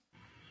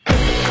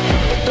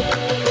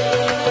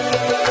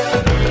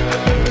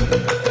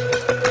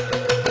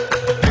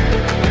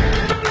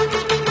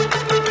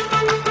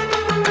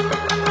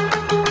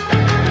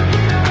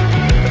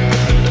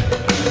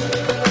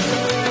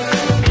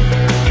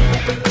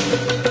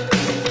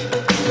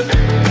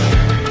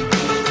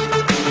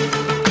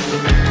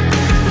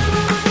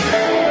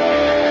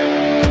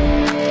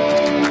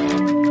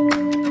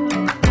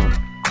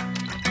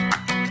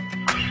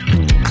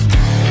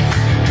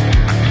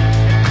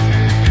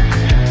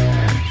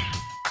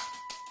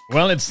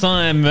Well, it's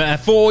time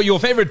for your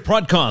favorite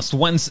podcast.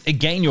 Once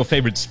again, your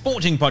favorite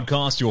sporting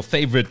podcast, your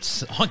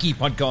favorite hockey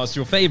podcast,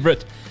 your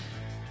favorite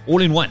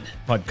all-in-one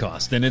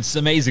podcast. And it's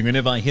amazing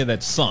whenever I hear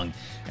that song.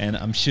 And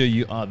I'm sure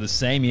you are the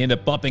same. You end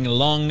up bopping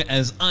along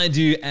as I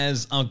do,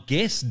 as our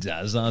guest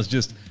does. I was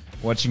just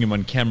watching him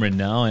on camera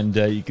now, and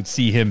you could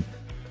see him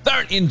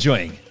thoroughly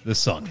enjoying the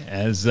song,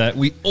 as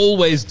we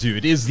always do.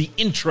 It is the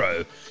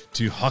intro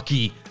to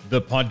Hockey,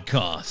 the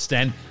podcast.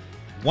 And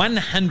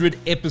 100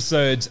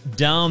 episodes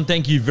down.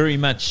 Thank you very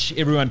much,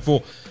 everyone,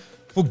 for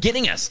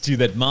getting us to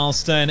that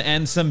milestone,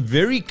 and some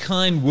very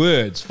kind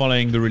words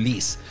following the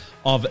release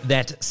of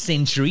that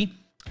century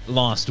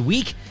last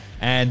week.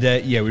 And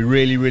we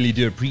really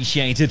do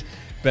appreciate it.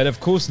 But of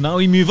course, now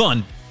we move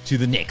on to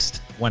the next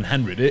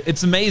 100.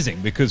 It's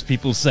amazing because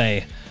people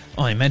say,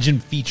 oh, imagine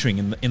featuring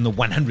in the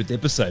 100th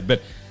episode.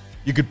 But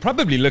you could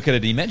probably look at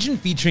it, imagine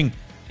featuring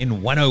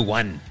in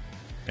 101.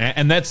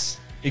 And that's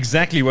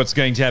exactly what's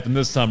going to happen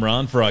this time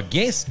around for our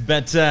guest,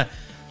 but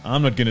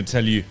I'm not going to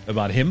tell you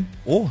about him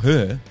or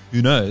her,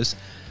 who knows.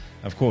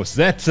 Of course,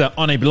 that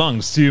honor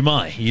belongs to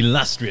my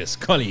illustrious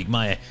colleague,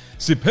 my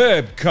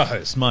superb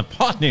co-host, my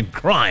partner in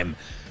crime,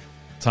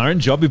 Tyron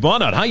Jobu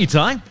Barnard. How are you,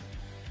 Ty?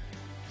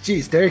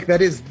 Jeez, Derek,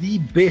 that is the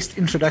best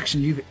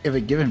introduction you've ever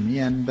given me,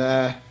 and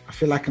I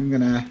feel like I'm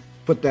going to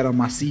put that on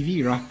my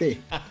CV right there.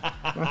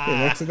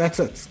 Right there, that's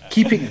it.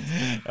 Keeping it.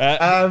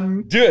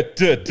 Do it.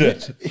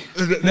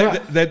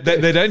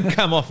 They don't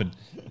come often.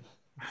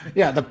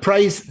 Yeah,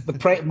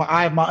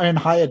 I have my own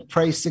hired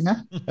praise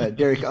singer,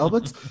 Derek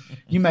Albert.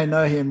 You may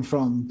know him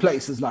from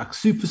places like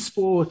Super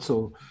Sports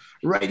or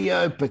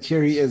radio, but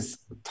here he is,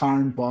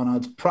 Tyron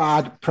Barnard's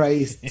proud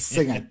praise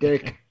singer.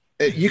 Derek,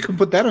 you can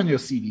put that on your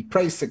CV,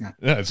 praise singer.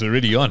 Yeah, it's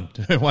already on.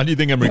 Why do you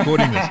think I'm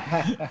recording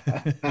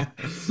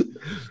this?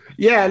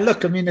 Yeah,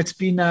 look, I mean, it's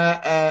been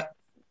a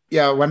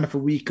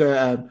wonderful week.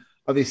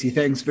 Obviously,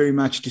 thanks very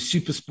much to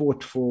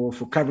Supersport for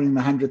covering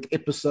the 100th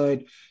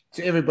episode,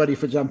 to everybody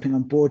for jumping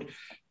on board.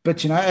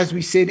 But, as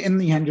we said in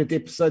the 100th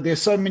episode,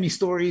 there's so many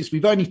stories.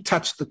 We've only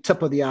touched the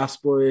tip of the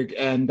iceberg.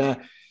 And,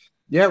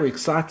 we're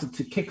excited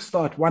to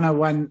kickstart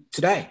 101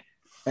 today.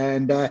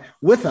 And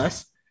with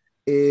us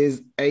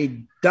is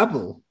a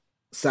double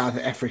South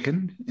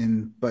African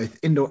in both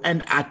indoor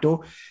and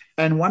outdoor,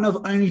 and one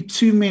of only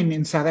two men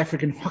in South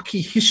African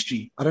hockey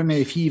history, I don't know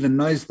if he even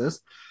knows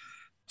this,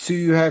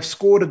 to have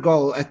scored a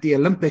goal at the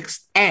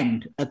Olympics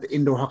and at the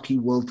Indoor Hockey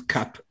World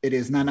Cup. It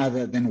is none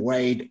other than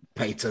Wade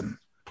Payton.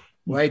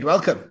 Wade,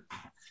 welcome.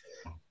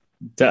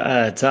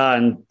 Ty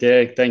and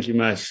Derek, thanks so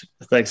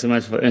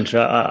much for the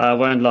intro. I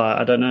won't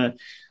lie, I don't know.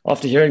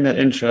 After hearing that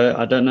intro,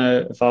 I don't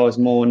know if I was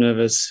more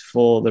nervous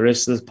for the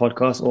rest of this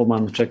podcast or my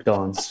matric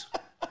dance.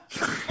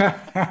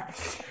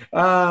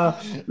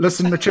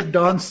 Listen, matric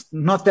dance,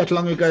 not that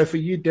long ago for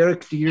you,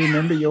 Derek. Do you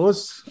remember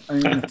yours? I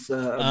mean, it's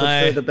a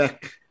bit further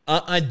back.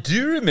 I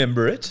do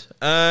remember it.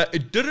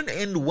 It didn't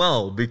end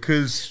well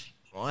because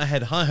I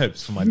had high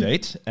hopes for my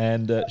date,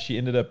 and she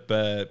ended up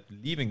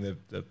leaving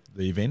the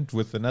event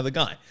with another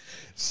guy.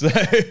 So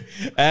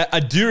I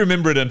do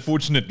remember it,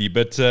 unfortunately,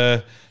 but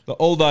the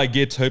older I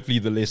get, hopefully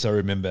the less I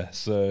remember.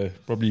 So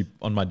probably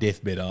on my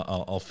deathbed,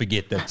 I'll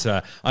forget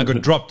that I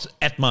got dropped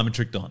at my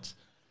matric dance.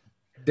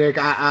 Derek,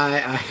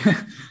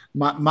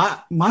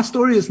 my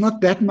story is not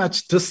that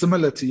much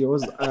dissimilar to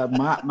yours.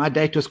 My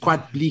date was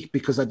quite bleak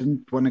because I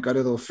didn't want to go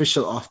to the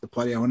official after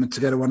party. I wanted to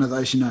go to one of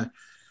those,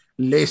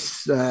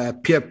 less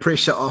peer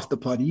pressure after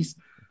parties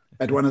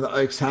at one of the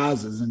Oaks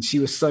houses. And she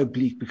was so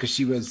bleak because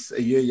she was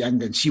a year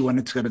younger and she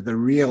wanted to go to the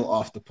real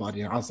after party.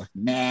 And I was like,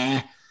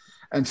 nah.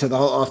 And so the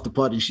whole after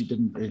party, she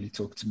didn't really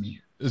talk to me.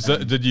 So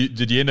did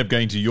you end up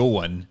going to your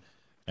one?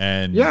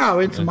 And yeah, I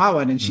went to my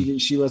one, and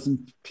she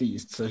wasn't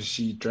pleased, so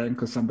she drank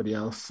with somebody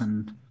else.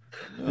 And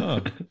so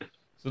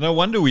no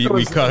wonder we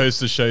co-host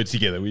the show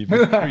together. We've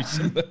very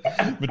similar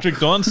matric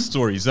dance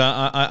stories.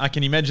 I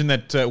can imagine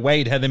that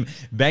Wade had them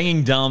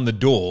banging down the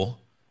door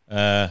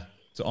to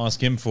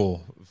ask him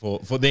for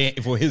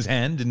his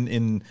hand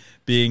in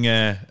being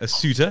a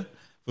suitor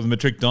for the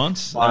matric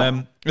dance,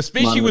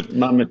 especially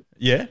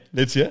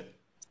let's hear.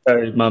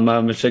 Sorry, my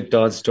matric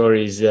dance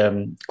story is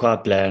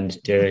quite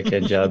bland, Derek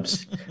and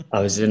Jubs.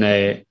 I was in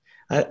a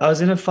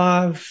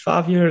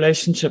 5-year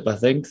relationship, I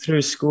think,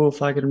 through school,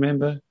 if I can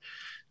remember.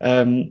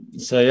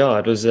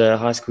 It was a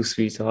high school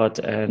sweetheart,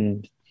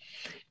 and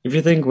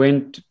everything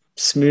went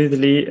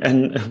smoothly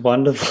and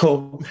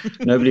wonderful.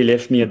 Nobody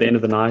left me at the end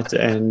of the night,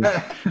 and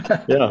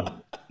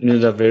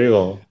ended up very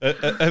well.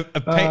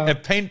 A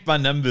paint by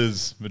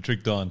numbers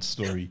matric dance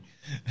story.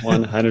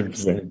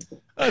 100%.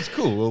 That's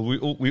cool.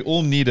 Well, we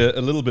all need a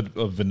little bit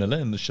of vanilla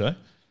in the show.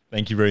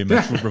 Thank you very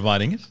much for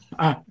providing it.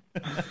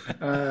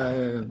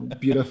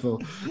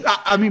 Beautiful.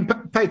 I mean,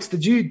 Pates,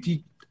 did you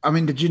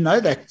know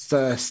that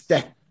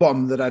stat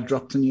bomb that I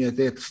dropped on you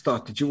there at the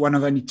start? Did you one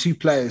of only two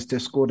players to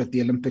have scored at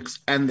the Olympics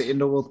and the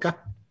Indoor World Cup?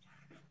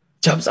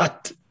 Jobs, I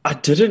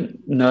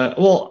didn't know.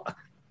 Well,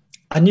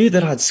 I knew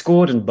that I'd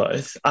scored in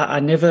both. I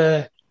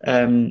never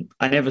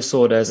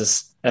saw it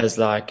as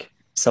like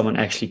someone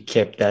actually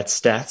kept that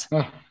stat.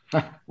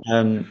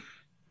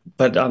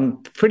 but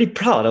I'm pretty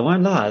proud. I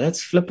won't lie.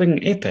 That's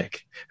flipping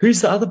epic.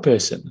 Who's the other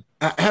person?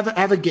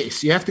 Have a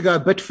guess. You have to go a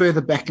bit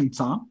further back in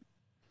time.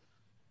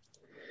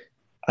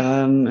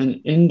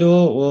 An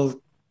indoor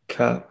World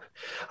Cup.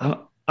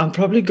 I'm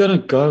probably going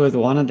to go with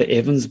one of the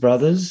Evans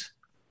brothers.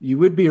 You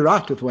would be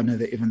right with one of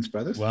the Evans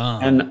brothers. Wow.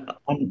 And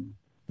I'm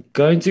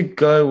going to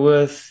go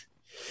with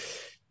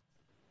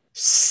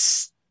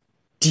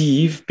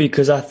Steve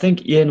because I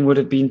think Ian would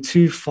have been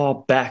too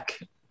far back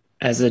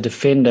as a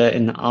defender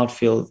in the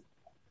outfield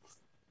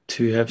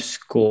to have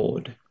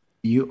scored.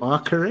 You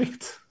are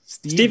correct.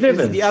 Steve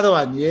Evans. The other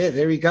one. Yeah,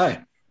 there we go.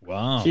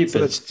 Wow.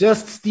 So it's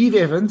just Steve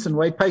Evans and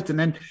Wade Payton.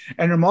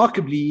 And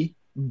remarkably,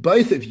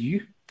 both of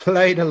you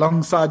played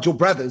alongside your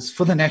brothers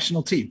for the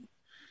national team.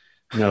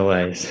 No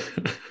ways.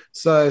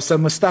 So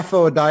Mustafa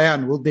or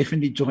Diane will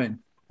definitely join.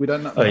 We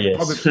don't know. Oh,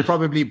 yes.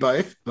 Probably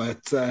both,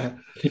 but yeah,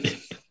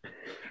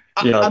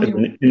 I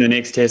mean, in the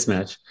next test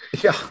match.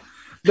 Yeah.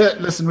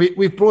 Listen,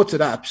 we've brought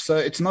it up, so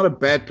it's not a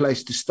bad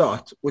place to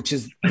start, which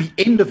is the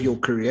end of your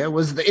career,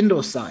 was the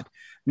indoor side.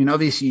 I mean,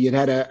 obviously, you'd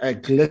had a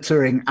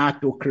glittering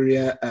outdoor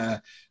career,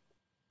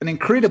 an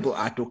incredible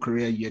outdoor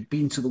career. You had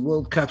been to the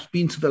World Cups,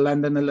 been to the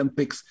London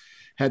Olympics,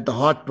 had the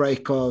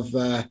heartbreak of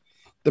the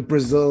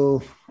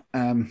Brazil,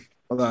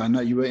 although I know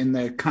you were in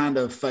the kind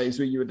of phase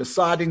where you were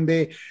deciding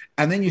there,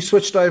 and then you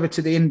switched over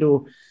to the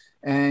indoor,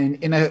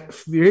 and in a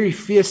very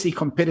fiercely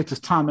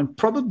competitive time, and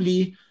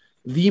probably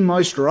the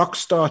most rock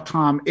star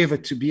time ever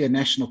to be a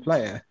national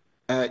player.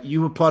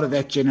 You were part of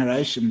that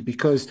generation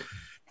because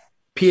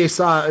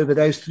PSI over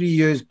those 3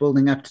 years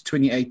building up to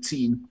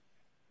 2018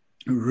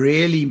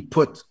 really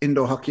put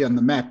indoor hockey on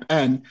the map.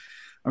 And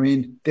I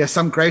mean, there are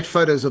some great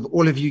photos of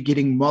all of you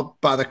getting mobbed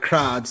by the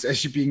crowds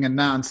as you're being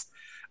announced.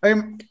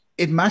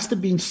 It must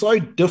have been so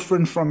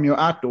different from your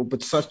outdoor,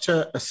 but such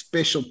a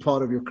special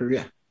part of your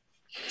career.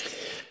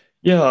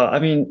 Yeah, I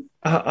mean,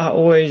 I've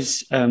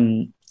always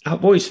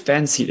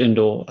fancied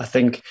indoor. I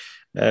think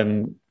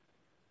being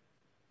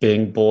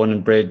born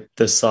and bred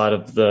this side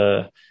of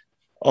the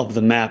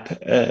map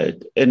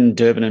in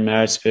Durban and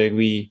Maritzburg,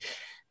 we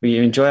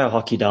enjoy our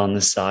hockey down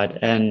this side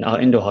and our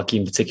indoor hockey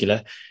in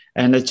particular.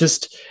 And it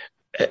just,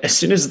 as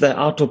soon as the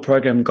outdoor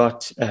program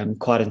got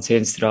quite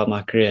intense throughout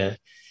my career,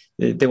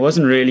 there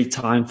wasn't really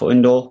time for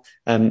indoor.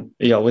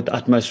 With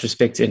utmost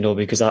respect to indoor,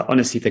 because I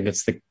honestly think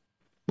it's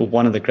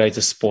one of the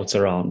greatest sports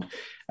around.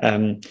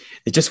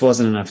 It just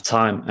wasn't enough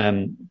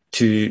time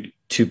to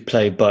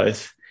play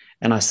both.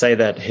 And I say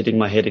that hitting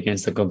my head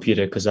against the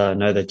computer because I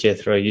know that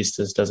Jethro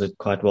Eustace does it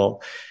quite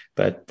well,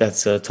 but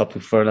that's a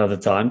topic for another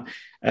time.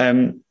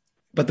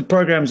 But the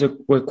programs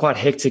were quite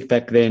hectic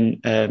back then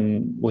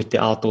with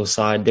the outdoor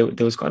side.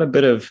 There was quite a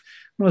bit of, I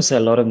don't want to say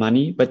a lot of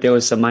money, but there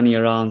was some money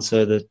around.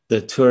 So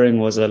the touring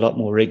was a lot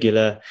more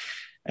regular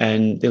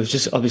and there was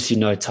just obviously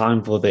no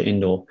time for the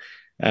indoor.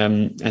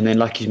 And then,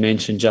 like you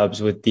mentioned,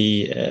 Jubs,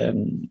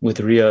 with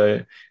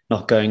Rio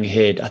not going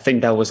ahead, I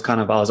think that was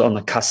I was on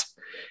the cusp.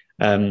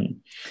 I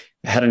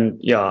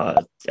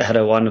had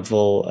a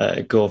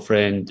wonderful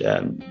girlfriend.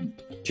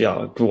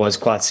 Who was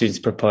quite soon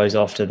to propose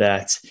after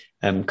that.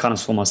 Kind of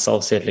saw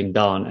myself settling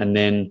down, and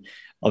then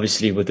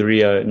obviously with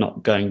Rio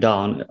not going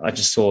down, I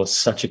just saw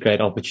such a great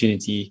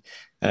opportunity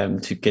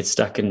to get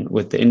stuck in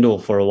with the indoor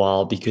for a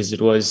while because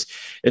it was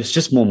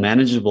just more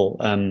manageable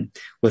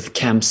with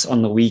camps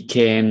on the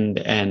weekend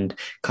and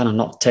kind of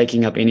not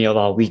taking up any of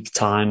our week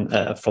time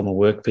from a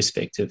work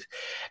perspective.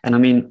 And I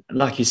mean,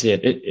 like you said,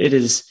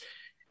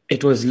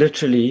 it was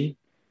literally,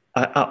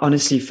 I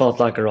honestly felt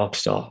like a rock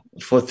star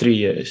for 3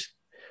 years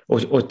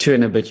or 2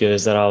 and a bit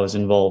years that I was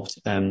involved.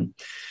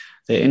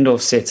 The indoor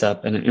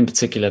setup and in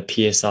particular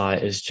PSI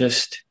is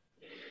just,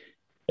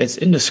 it's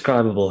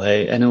indescribable,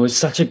 hey? And it was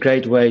such a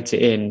great way to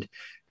end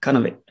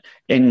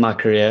my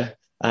career.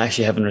 I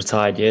actually haven't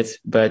retired yet,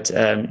 but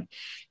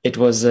it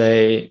was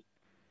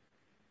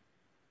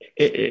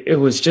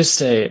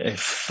just a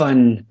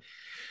fun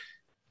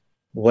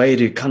way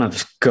to kind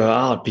of go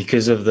out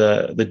because of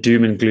the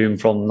doom and gloom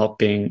from not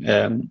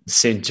being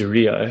sent to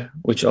Rio,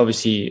 which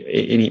obviously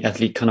any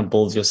athlete kind of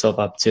builds yourself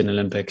up to an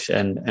Olympics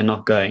and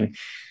not going.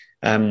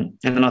 And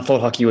then I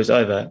thought hockey was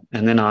over.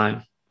 And then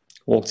I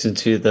walked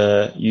into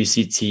the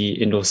UCT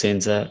indoor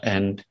center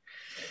and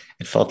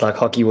it felt like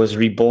hockey was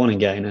reborn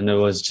again. And it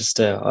was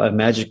just a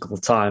magical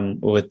time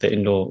with the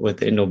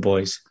indoor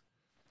boys.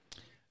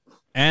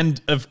 And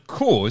of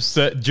course,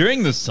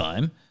 during this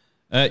time,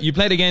 you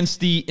played against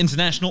the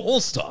International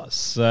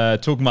All-Stars,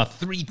 talking about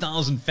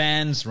 3,000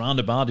 fans,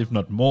 roundabout, if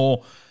not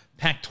more,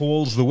 packed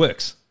halls, the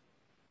works.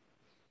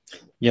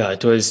 Yeah,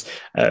 it was...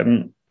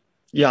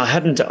 I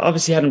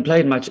hadn't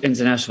played much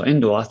international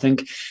indoor. I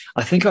think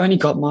I only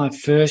got my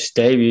first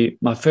debut,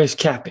 my first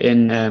cap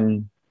in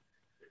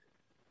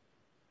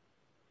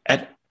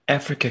at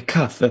Africa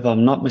Cup, if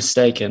I'm not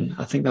mistaken.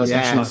 I think that was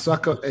actually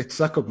it's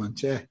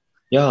Suckerman, yeah.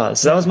 Yeah,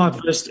 so that was my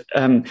first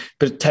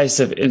bit of taste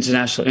of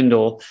international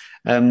indoor.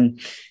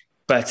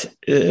 But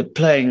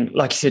playing,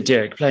 like you said,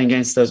 Derek, playing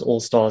against those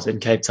all-stars in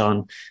Cape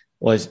Town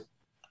was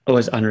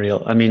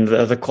unreal. I mean,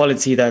 the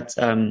quality that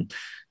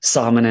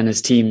Simon and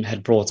his team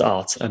had brought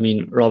out. I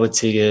mean, Robert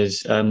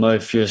Tigers, Mo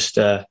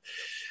Fürster,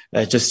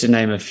 just to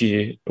name a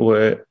few,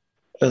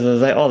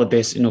 they are the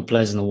best indoor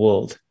players in the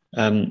world.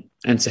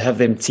 And to have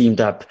them teamed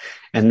up,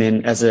 and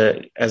then as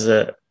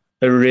a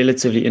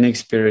relatively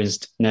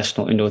inexperienced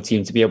national indoor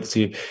team, to be able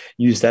to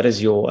use that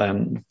as your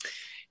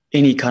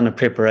any kind of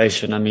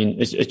preparation, I mean,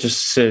 it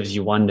just serves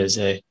you wonders,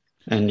 eh?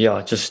 And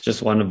yeah,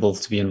 just wonderful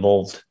to be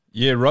involved.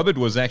 Yeah, Robert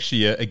was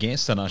actually a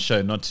guest on our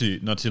show not too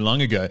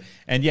long ago,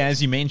 and yeah,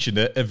 as you mentioned,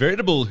 a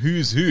veritable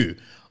who's who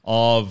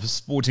of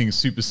sporting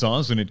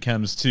superstars when it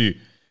comes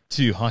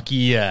to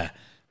hockey.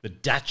 The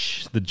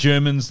Dutch, the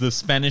Germans, the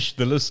Spanish,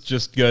 the list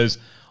just goes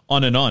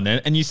on and on.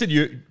 And you said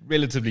you're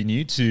relatively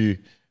new to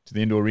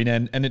the indoor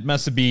arena, and it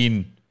must have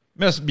been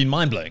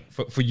mind blowing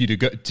for you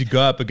to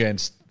go up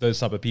against those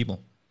type of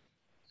people.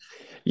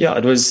 Yeah,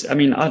 it was. I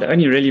mean, I'd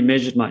only really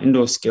measured my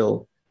indoor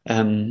skill at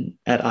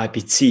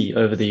IPT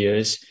over the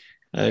years,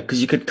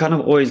 because you could kind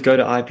of always go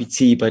to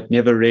IPT, but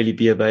never really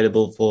be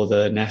available for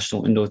the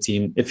national indoor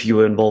team if you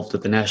were involved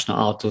with the national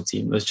outdoor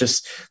team. It was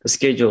just the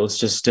schedules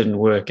just didn't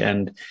work,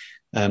 and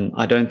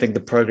I don't think the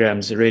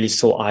programs really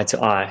saw eye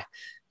to eye.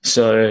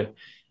 So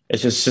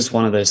it's just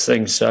one of those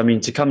things. So, I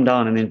mean, to come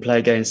down and then play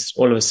against,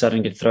 all of a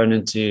sudden get thrown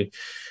into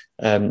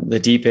the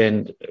deep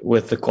end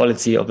with the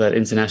quality of that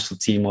international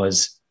team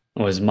was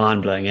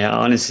mind blowing. Yeah,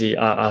 honestly,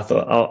 I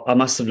thought I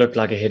must have looked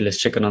like a headless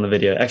chicken on the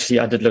video. Actually,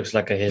 I did look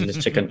like a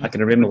headless chicken. I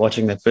can remember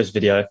watching that first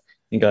video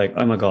and going,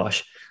 "Oh my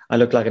gosh, I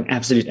look like an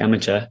absolute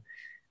amateur."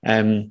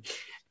 And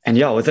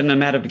yeah, within a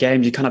matter of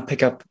games, you kind of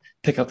pick up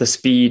the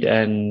speed,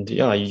 and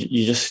yeah,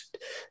 you just.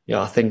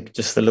 Yeah, I think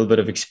just a little bit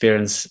of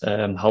experience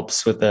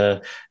helps with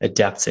the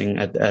adapting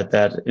at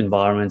that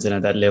environment and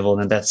at that level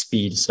and at that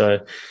speed. So,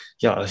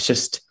 yeah, it's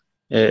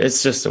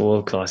just a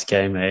world-class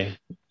game, eh?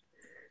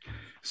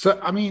 So,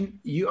 I mean,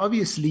 you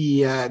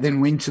obviously then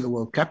went to the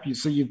World Cup.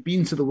 So you've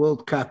been to the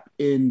World Cup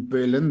in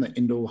Berlin, the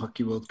Indoor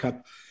Hockey World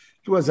Cup.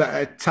 It was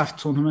a tough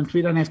tournament.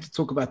 We don't have to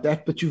talk about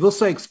that. But you've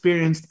also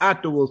experienced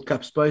outdoor World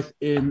Cups, both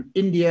in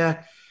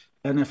India,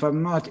 and if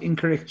I'm not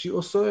incorrect, you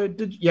also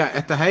did,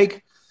 at The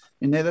Hague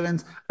in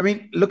Netherlands. I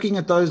mean, looking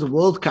at those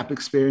World Cup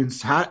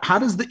experience, how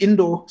does the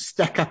indoor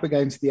stack up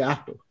against the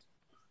outdoor?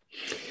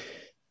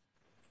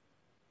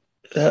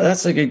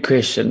 That's a good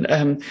question.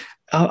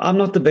 I'm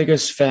not the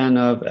biggest fan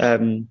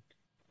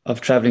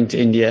of traveling to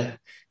India.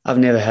 I've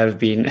never have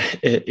been.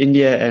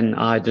 India and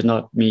I did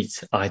not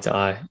meet eye to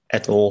eye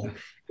at all.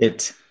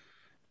 It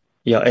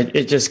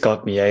just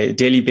got me.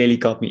 Delhi belly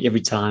got me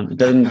every time. It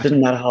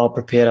didn't matter how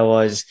prepared I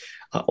was.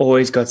 I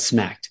always got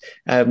smacked.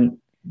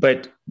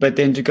 But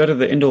then to go to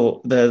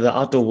the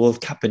outdoor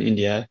World Cup in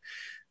India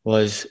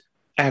was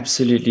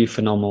absolutely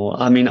phenomenal.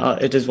 I mean,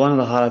 it is one of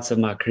the highlights of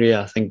my career,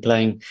 I think,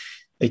 playing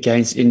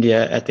against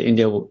India at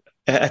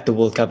the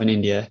World Cup in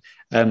India.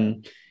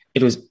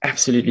 It was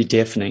absolutely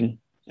deafening.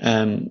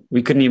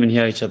 We couldn't even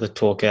hear each other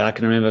talk. I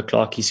can remember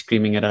Clarkie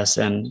screaming at us,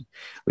 and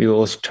we were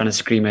all trying to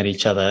scream at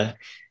each other.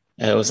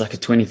 It was like a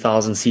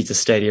 20,000-seater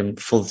stadium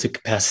full to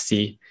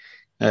capacity.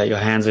 Your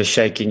hands were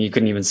shaking. You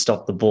couldn't even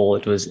stop the ball.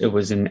 It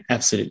was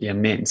absolutely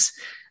immense.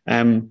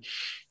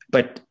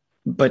 But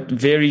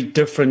very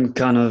different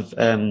kind of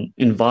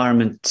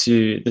environment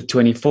to the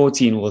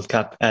 2014 World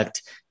Cup at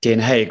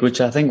Den Haag,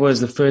 which I think was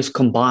the first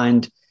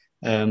combined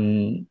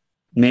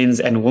men's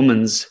and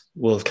women's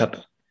World Cup.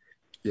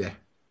 Yeah,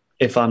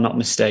 if I'm not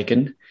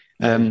mistaken.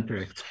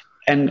 Correct.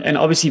 And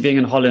obviously being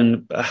in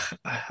Holland,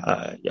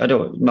 I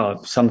don't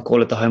know. Some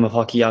call it the home of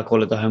hockey. I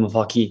call it the home of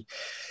hockey.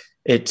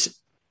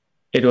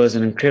 It was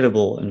an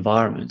incredible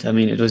environment. I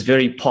mean, it was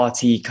very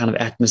party kind of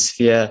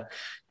atmosphere.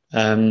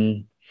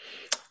 The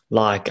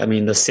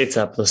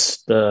setup,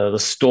 the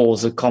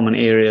stalls, the common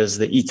areas,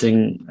 the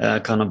eating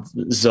kind of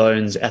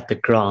zones at the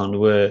ground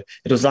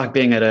it was like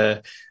being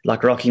at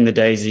Rocking the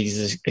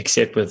Daisies,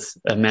 except with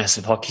a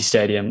massive hockey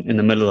stadium in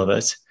the middle of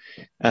it.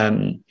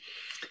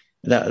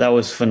 That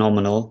was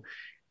phenomenal.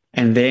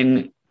 And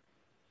then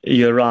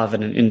you arrive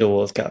at an indoor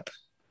World Cup,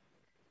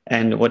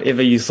 and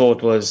whatever you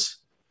thought was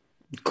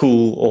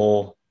cool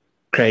or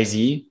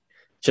crazy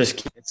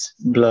just gets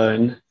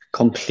blown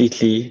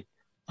completely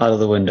out of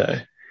the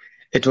window.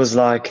 It was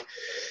like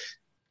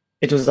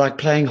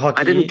playing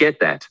hockey. I didn't get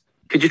that.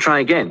 Could you try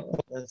again?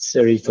 That's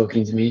Siri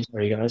talking to me.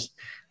 Sorry, guys.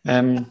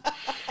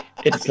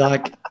 It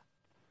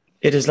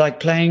is like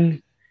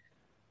playing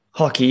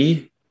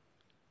hockey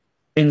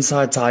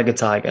inside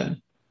Tiger.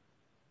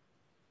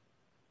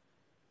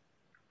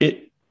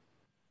 It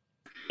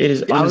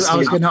is. I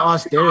was going to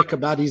ask Derek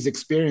about his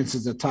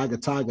experiences at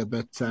Tiger,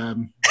 but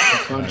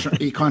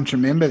he can't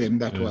remember them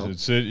that well.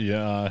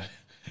 Yeah.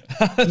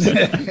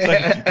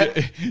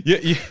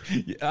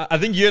 I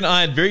think you and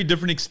I had very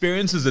different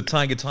experiences at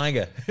Tiger.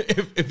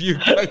 If you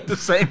quote the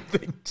same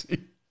thing too.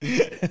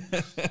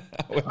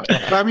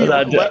 I mean,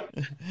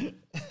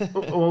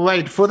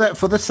 wait for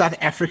the South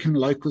African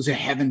locals who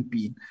haven't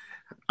been.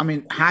 I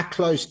mean, how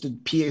close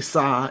did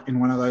PSR in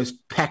one of those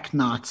pack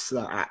nights?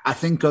 I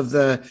think of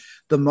the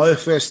Mo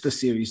Fürster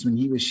series when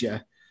he was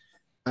here.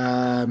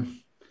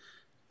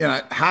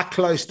 how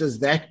close does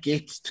that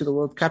get to the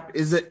World Cup?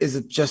 Is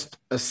it just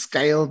a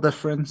scale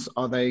difference?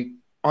 Are they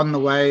on the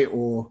way,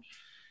 or?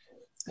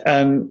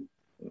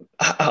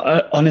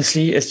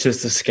 Honestly, it's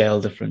just a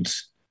scale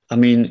difference. I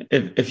mean,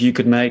 if you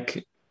could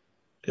make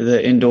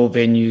the indoor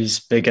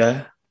venues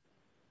bigger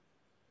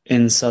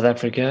in South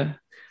Africa,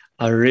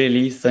 I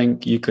really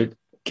think you could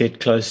get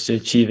close to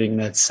achieving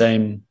that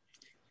same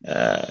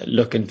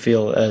look and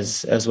feel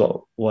as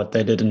what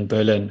they did in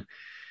Berlin.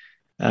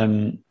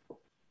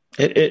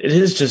 It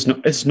is just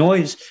it's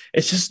noise.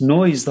 It's just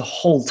noise the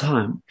whole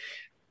time,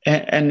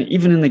 and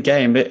even in the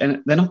game,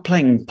 and they're not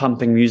playing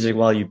pumping music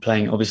while you're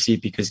playing, obviously,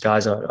 because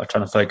guys are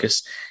trying to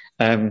focus.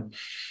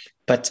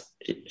 But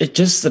it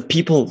just the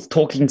people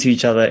talking to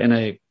each other in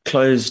a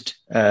closed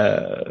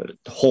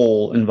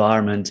hall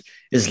environment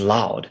is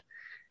loud,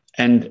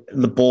 and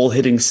the ball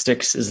hitting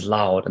sticks is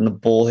loud, and the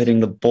ball hitting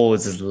the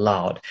boards is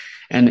loud,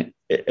 and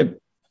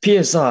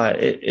PSI,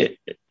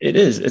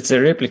 it's a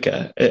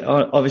replica,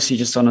 obviously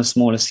just on a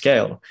smaller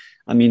scale.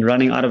 I mean,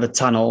 running out of a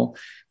tunnel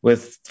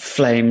with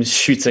flames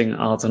shooting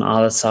out on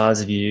either sides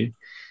of you,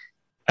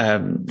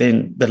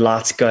 then the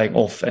lights going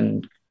off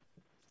and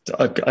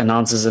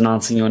announcers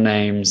announcing your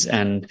names,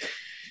 and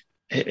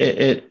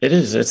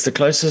it's the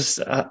closest.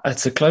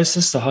 It's the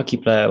closest a hockey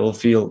player will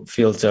feel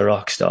to a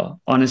rock star,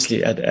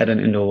 honestly, at an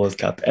indoor World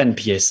Cup and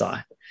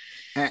PSI.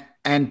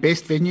 And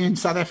best venue in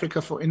South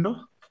Africa for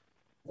indoor?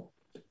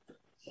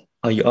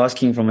 Are you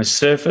asking from a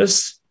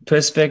surface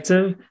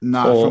perspective?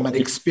 No, from an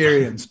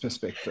experience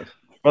perspective.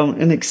 From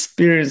an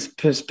experience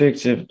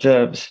perspective,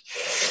 Jabs,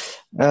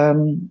 I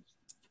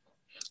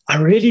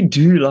really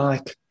do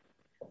like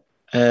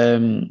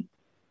the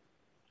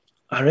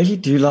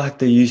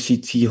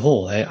UCT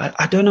Hall.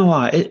 I don't know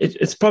why.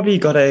 It's probably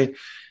got I've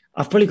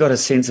probably got a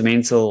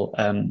sentimental,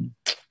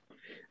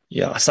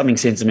 something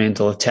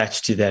sentimental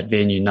attached to that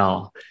venue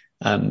now,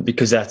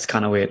 because that's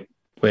kind of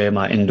where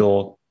my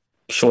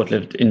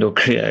short-lived indoor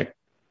career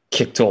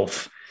kicked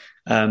off.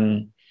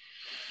 And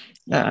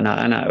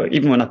I,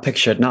 even when I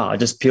picture it now, I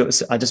just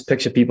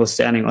picture people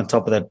standing on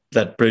top of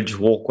that bridge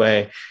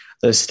walkway.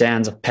 Those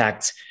stands are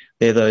packed.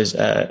 There are those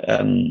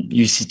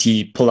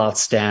UCT pull-out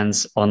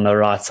stands on the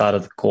right side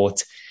of the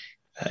court,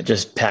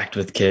 just packed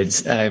with kids.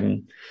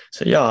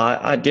 So yeah,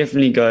 I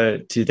definitely go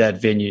to that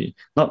venue.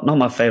 Not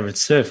my favorite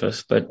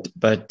surface, but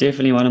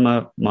definitely one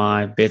of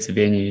my better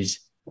venues.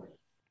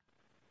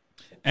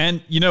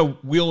 And,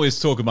 we always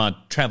talk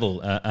about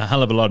travel a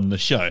hell of a lot in the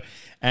show.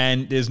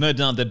 And there's no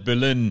doubt that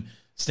Berlin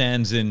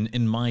stands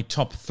in my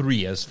top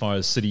 3 as far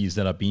as cities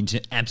that I've been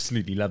to.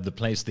 Absolutely love the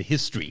place. The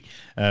history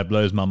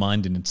blows my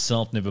mind in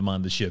itself, never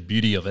mind the sheer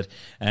beauty of it.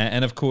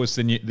 And of course,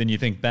 then you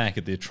think back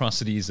at the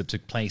atrocities that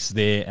took place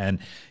there. And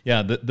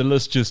yeah, the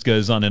list just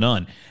goes on and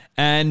on.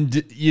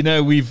 And,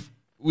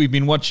 we've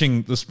been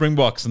watching the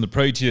Springboks and the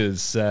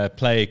Proteas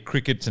play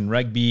cricket and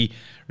rugby,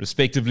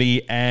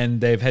 respectively,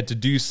 and they've had to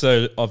do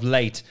so of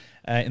late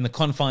in the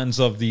confines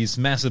of these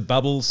massive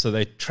bubbles. So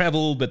they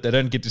travel, but they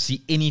don't get to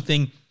see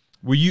anything.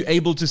 Were you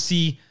able to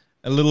see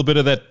a little bit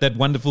of that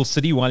wonderful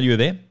city while you were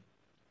there?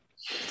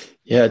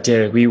 Yeah,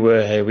 Derek, we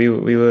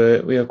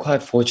were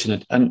quite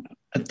fortunate. And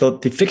I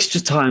thought the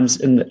fixture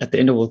times at the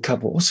end of World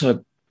Cup were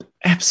also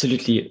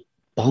absolutely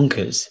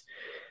bonkers.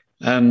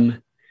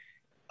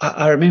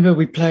 I remember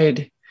we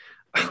played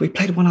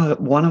one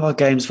of our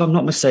games, if I'm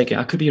not mistaken.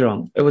 I could be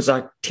wrong. It was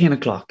like 10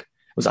 o'clock.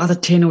 It was either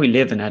 10 or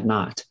 11 at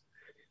night.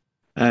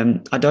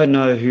 I don't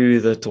know who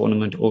the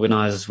tournament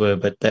organizers were,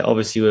 but they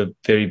obviously were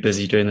very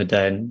busy during the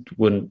day and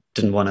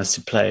didn't want us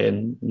to play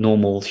in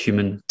normal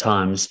human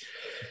times.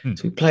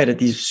 So we played at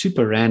these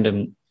super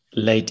random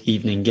late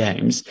evening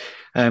games.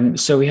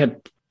 So we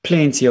had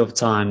plenty of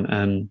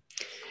time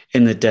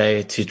in the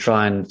day to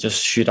try and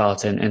just shoot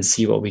out and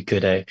see what we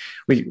could.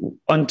 We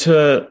on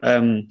tour,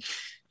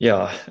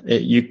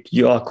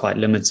 you are quite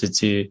limited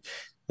to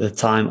the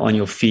time on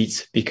your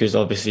feet, because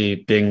obviously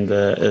being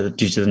due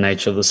to the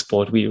nature of the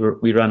sport, we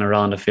run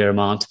around a fair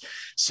amount.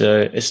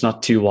 So it's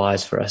not too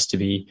wise for us to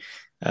be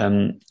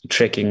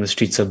trekking the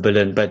streets of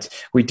Berlin. But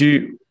we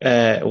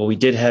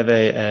did have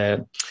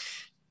a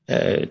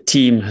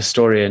team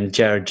historian,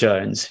 Jared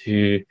Jones,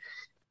 who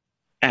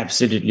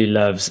absolutely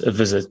loves a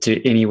visit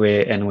to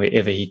anywhere and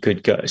wherever he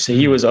could go. So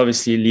he was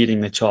obviously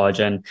leading the charge,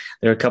 and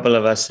there are a couple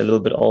of us a little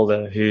bit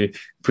older who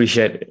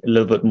appreciate a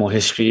little bit more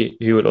history,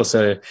 who would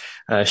also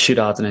shoot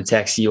out in a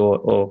taxi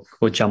or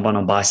jump on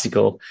a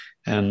bicycle,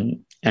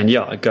 and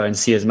go and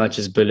see as much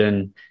as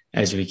Berlin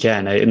as we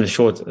can in the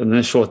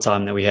short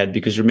time that we had.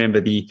 Because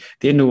remember, the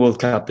indoor World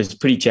Cup is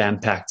pretty jam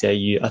packed.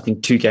 I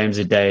think 2 games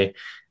a day.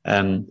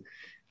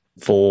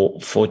 For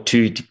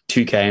two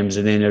games,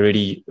 and then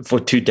already for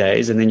 2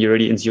 days, and then you're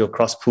already into your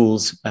cross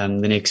pools the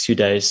next 2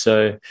 days.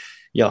 So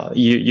yeah,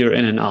 you're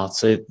in and out.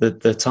 So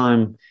the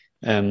time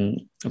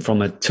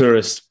from a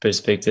tourist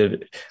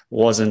perspective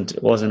wasn't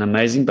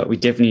amazing, but we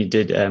definitely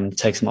did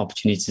take some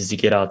opportunities to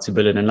get out to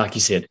Berlin. And like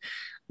you said,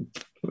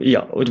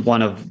 yeah,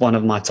 one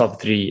of my top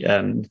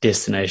 3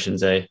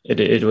 destinations.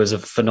 It was a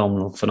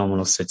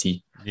phenomenal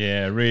city.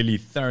 Yeah, really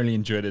thoroughly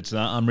enjoyed it. So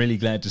I'm really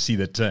glad to see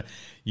that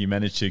you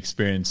managed to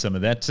experience some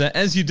of that,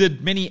 as you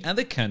did many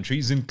other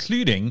countries,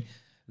 including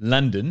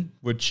London,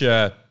 which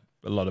a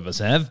lot of us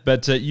have,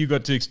 but you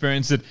got to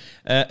experience it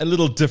a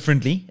little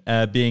differently,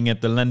 being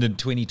at the London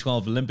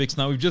 2012 Olympics.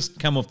 Now, we've just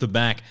come off the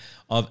back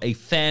of a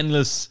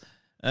fanless,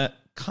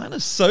 kind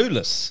of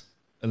soulless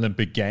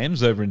Olympic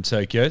Games over in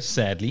Tokyo,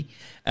 sadly.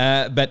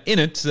 But in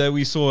it,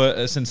 we saw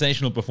a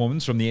sensational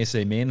performance from the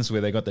SA men's,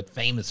 where they got that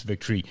famous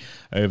victory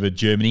over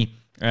Germany.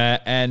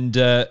 And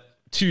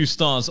two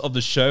stars of the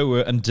show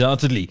were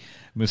undoubtedly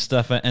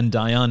Mustafa and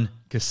Dayan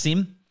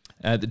Kasim,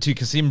 the two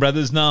Kasim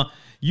brothers. Now,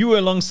 you were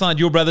alongside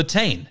your brother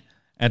Tane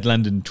at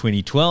London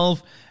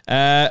 2012.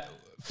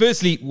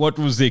 Firstly, what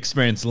was the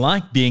experience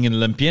like being an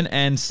Olympian?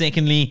 And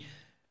secondly,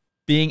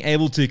 being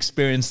able to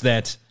experience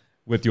that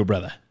with your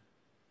brother?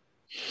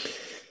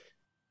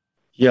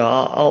 Yeah,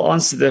 I'll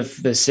answer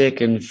the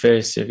second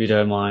first, if you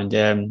don't mind.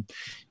 It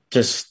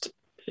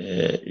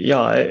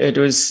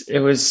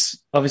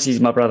was obviously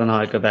my brother and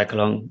I go back a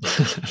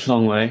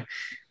long way.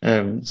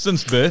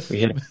 Since birth.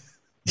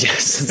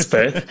 Since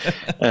birth.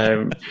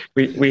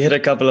 We hit a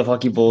couple of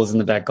hockey balls in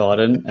the back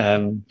garden.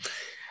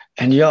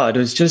 And yeah, it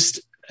was just,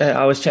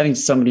 I was chatting to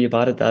somebody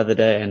about it the other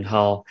day, and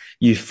how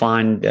you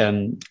find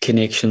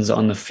connections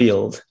on the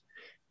field.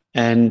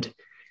 And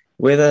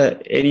whether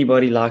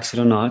anybody likes it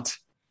or not,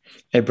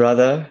 a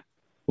brother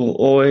will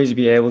always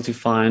be able to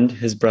find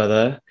his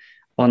brother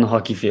on the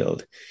hockey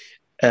field.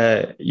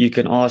 You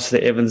can ask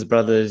the Evans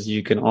brothers,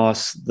 you can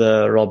ask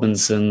the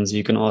Robinsons,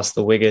 you can ask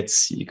the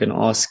Wiggets, you can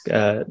ask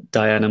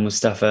Diana,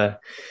 Mustafa.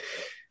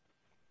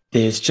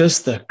 There's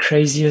just the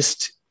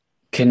craziest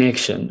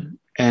connection,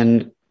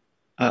 and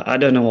I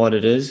don't know what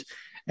it is.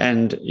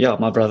 And yeah,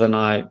 my brother and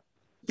I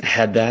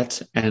had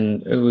that,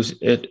 and it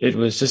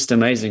was just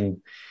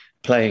amazing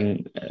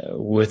playing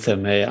with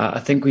him. I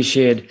think we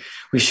shared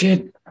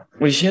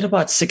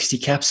about 60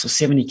 caps or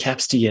 70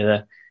 caps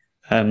together,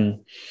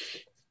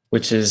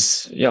 which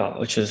is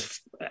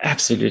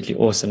absolutely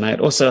awesome.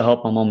 It also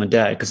helped my mom and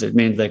dad, because it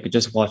meant they could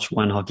just watch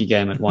one hockey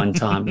game at one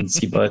time and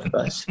see both of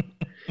us.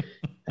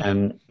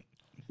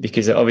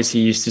 Because it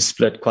obviously used to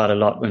split quite a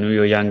lot when we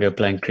were younger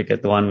playing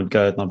cricket. The one would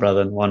go with my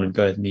brother and one would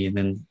go with me, and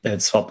then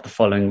they'd swap the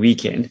following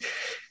weekend.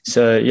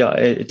 So yeah,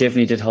 it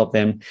definitely did help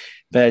them.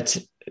 But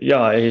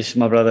yeah,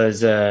 my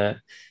brother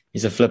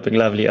he's a flipping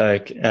lovely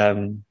oak.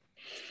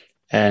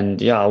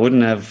 And yeah, I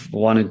wouldn't have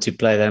wanted to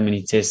play that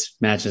many test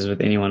matches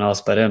with anyone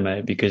else but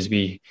him, because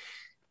we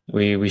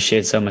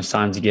shared so much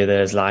time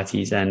together as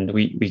lighties, and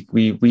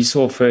we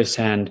saw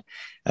firsthand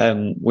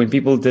when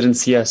people didn't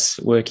see us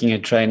working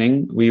at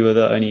training, we were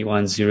the only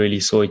ones who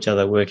really saw each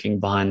other working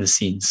behind the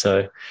scenes.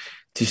 So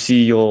to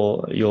see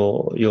your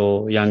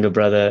younger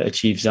brother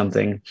achieve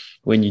something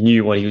when you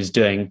knew what he was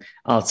doing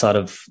outside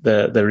of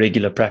the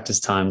regular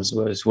practice times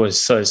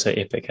was so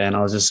epic. And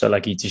I was just so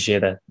lucky to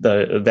share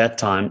that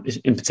time,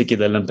 in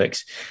particular the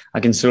Olympics.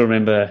 I can still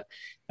remember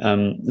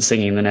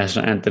singing the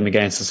national anthem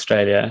against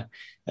Australia,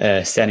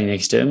 standing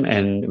next to him,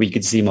 and we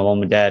could see my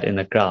mom and dad in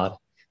the crowd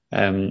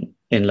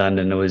in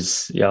London. It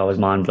was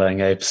mind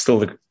blowing.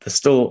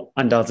 Still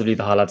undoubtedly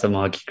the highlight of my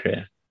hockey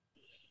career.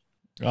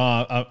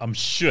 I'm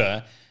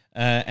sure.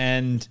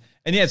 And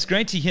yeah, it's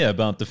great to hear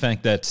about the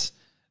fact that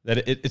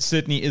it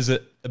certainly is a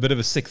bit of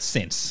a sixth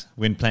sense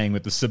when playing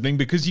with the sibling,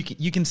 because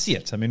you can see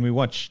it. I mean, we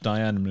watch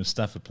Diane and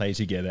Mustafa play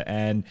together,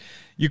 and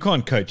you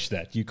can't coach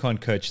that. You can't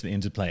coach the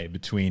interplay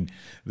between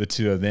the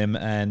two of them,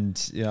 and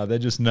they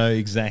just know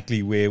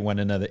exactly where one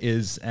another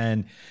is,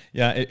 and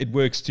it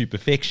works to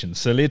perfection.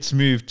 So let's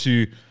move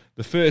to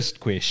the first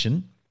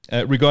question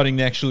regarding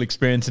the actual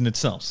experience in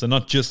itself. So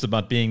not just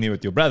about being there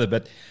with your brother,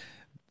 but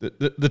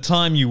the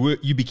time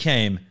you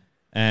became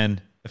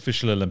an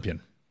official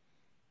Olympian.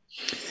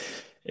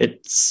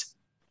 It's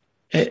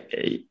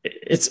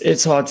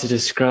hard to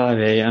describe.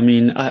 I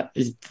mean,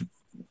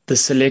 the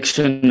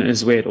selection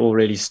is where it all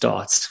really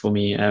starts for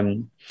me.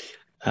 I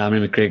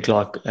remember Greg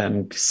Clark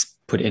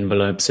put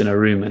envelopes in a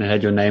room, and it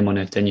had your name on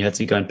it, and you had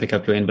to go and pick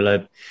up your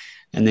envelope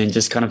and then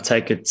just kind of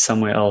take it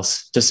somewhere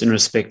else, just in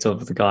respect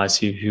of the guys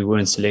who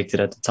weren't selected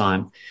at the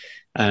time.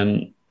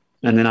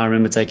 And then I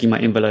remember taking my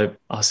envelope.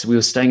 We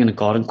were staying in a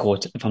garden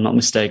court, if I'm not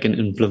mistaken,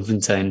 in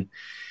Bloemfontein.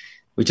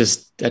 We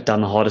just had done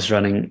the hardest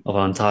running of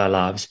our entire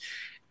lives.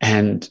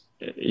 And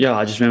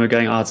I just remember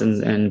going out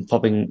and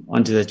popping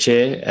onto the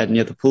chair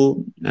near the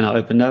pool, and I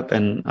opened up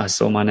and I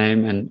saw my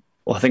name, and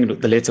I think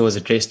the letter was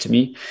addressed to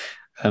me.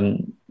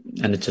 And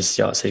it just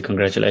said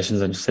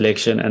congratulations on your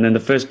selection. And then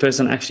the first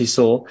person I actually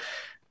saw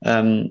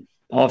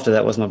after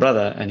that was my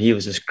brother, and he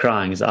was just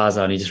crying his eyes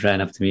out, and he just ran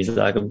up to me. He's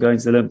like, I'm going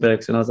to the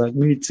Olympics. And I was like,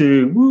 me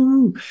too.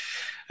 Woo!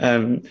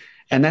 And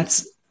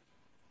that's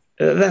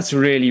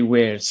really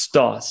where it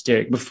starts,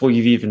 Derek, before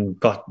you've even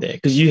got there,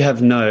 because you have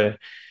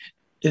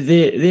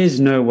there's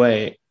no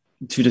way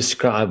to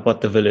describe what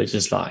the village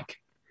is like.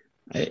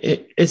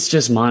 It's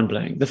just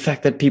mind-blowing. The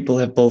fact that people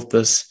have built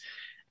this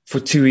for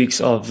 2 weeks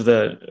of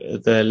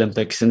the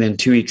Olympics and then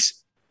 2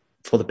 weeks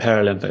for the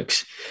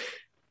Paralympics,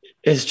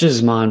 it's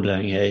just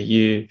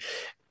mind-blowing.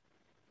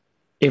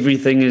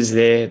 Everything is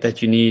there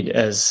that you need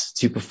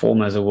to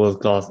perform as a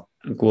world-class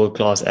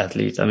world-class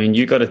athletes. I mean,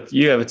 you have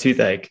a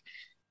toothache,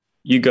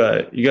 you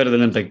go to the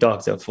Olympic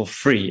doctor for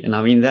free. And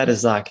I mean, that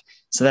is like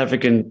South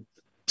African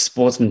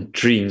sportsman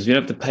dreams. We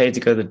don't have to pay to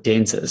go to the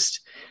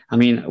dentist. I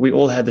mean, we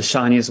all had the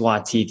shiniest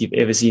white teeth you've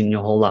ever seen in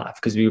your whole life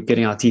because we were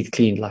getting our teeth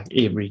cleaned like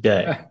every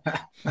day.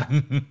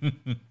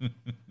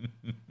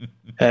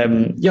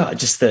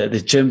 Just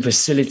the gym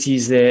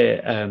facilities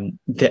there,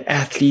 the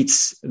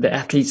athletes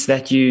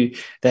that you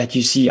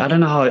see. I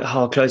don't know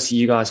how closely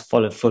you guys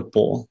follow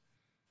football.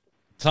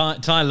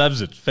 Ty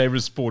loves it.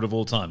 Favorite sport of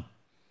all time.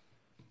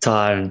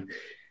 Ty and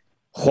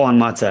Juan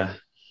Mata.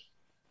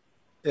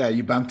 Yeah,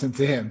 you bumped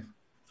into him.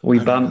 I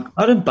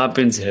didn't bump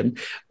into him.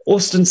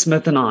 Austin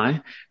Smith and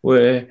I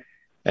were,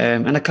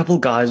 and a couple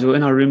of guys were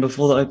in our room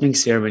before the opening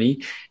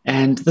ceremony.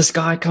 And this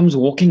guy comes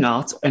walking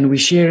out, and we're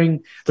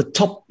sharing the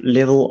top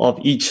level of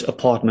each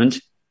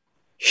apartment,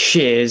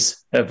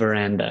 shares a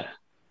veranda.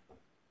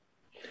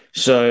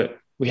 So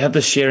we have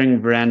the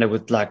sharing veranda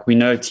with, like, we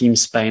know Team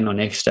Spain are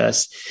next to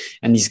us.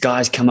 And these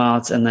guys come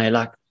out, and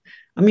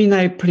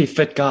they're pretty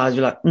fit guys.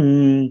 You're like,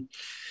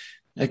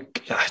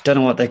 I don't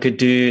know what they could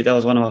do. That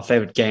was one of our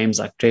favorite games.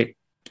 Like,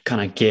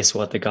 kind of guess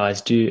what the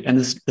guys do. And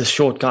this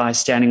short guy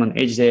standing on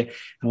the edge there,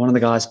 and one of the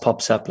guys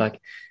pops up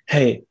like,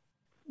 hey,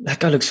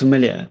 that guy looks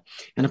familiar.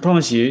 And I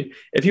promise you,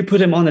 if you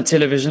put him on the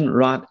television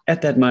right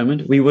at that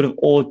moment, we would have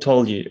all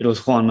told you it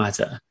was Juan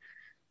Mata.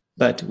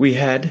 But we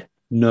had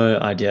no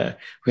idea.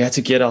 We had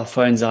to get our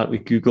phones out. We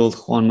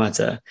Googled Juan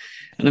Mata.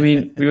 And I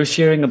mean, we were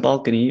sharing a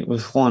balcony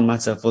with Juan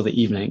Mata for the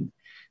evening.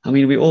 I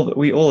mean, we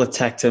all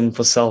attacked him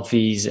for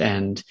selfies,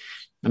 and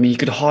I mean, he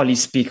could hardly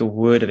speak a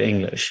word of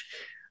English.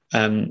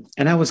 And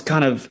that was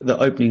kind of the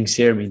opening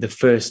ceremony, the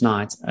first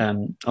night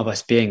of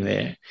us being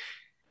there.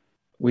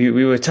 We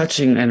were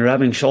touching and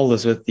rubbing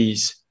shoulders with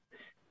these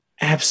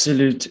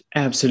absolute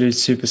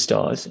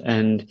superstars.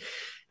 And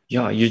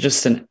yeah, you're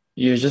just an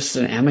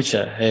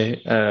amateur.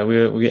 Hey,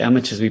 we're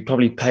amateurs. We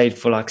probably paid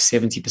for like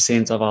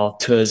 70% of our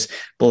tours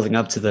building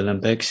up to the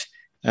Olympics.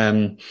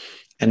 And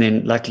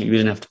then luckily we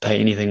didn't have to pay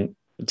anything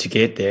to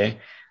get there.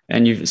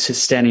 And you're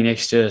standing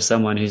next to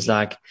someone who's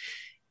like,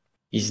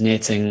 he's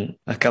netting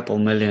a couple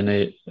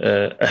million,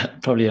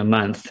 probably a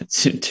month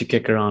to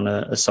kick around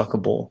a soccer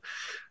ball.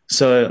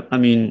 So, I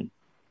mean,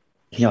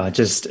 yeah,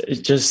 just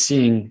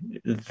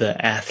seeing the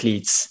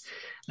athletes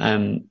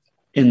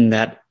in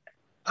that,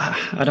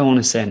 I don't want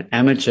to say an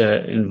amateur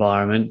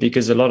environment,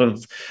 because a lot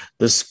of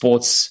the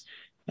sports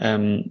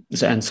and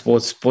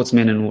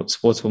sportsmen and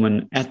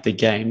sportswomen at the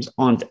games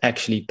aren't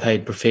actually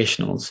paid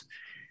professionals.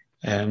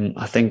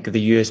 I think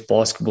the US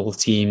basketball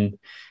team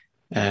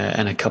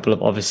and a couple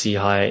of obviously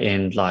higher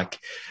end like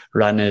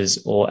runners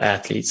or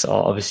athletes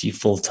are obviously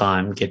full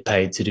time, get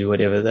paid to do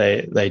whatever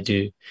they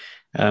do.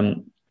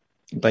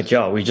 But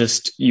yeah,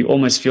 you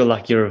almost feel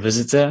like you're a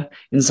visitor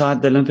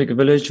inside the Olympic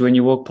Village when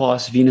you walk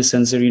past Venus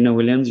and Serena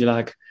Williams. You're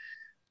like,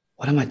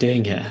 what am I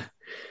doing here?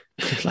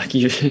 Like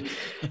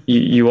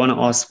you want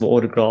to ask for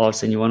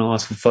autographs and you want to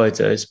ask for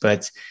photos,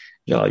 but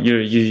yeah,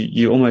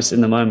 you almost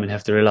in the moment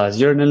have to realize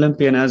you're an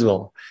Olympian as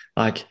well.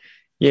 Like,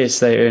 yes,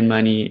 they earn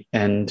money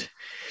and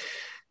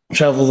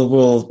travel the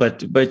world,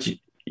 but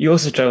you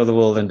also travel the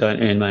world and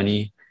don't earn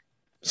money.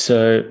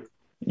 So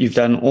you've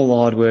done all the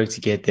hard work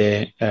to get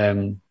there.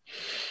 And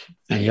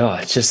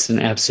yeah, it's just an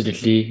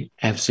absolutely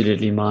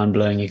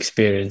mind-blowing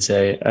experience.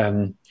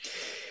 The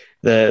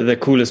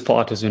coolest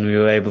part was when we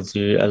were able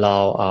to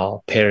allow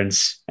our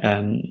parents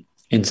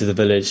into the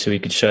village so we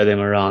could show them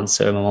around.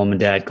 So my mom and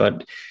dad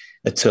got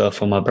a tour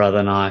for my brother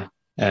and I.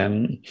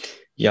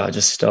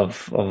 Just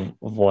of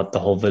what the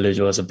whole village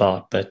was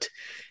about. But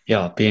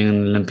yeah, being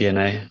an Olympian,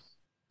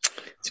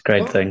 it's a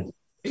great thing.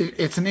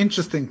 It's an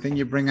interesting thing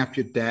you bring up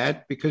your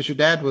dad, because your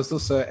dad was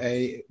also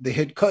the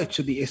head coach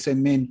of the SA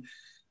men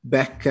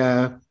back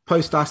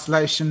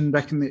post-isolation,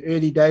 back in the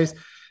early days.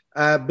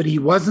 But he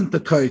wasn't the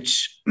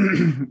coach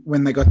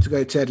when they got to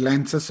go to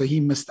Atlanta, so he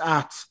missed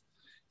out.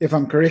 If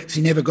I'm correct,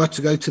 he never got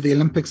to go to the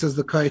Olympics as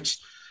the coach.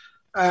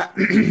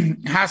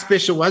 How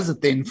special was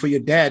it then for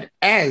your dad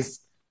as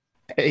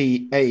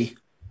a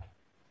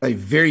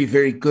very,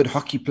 very good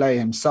hockey player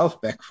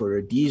himself back for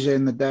Rhodesia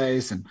in the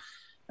days,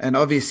 and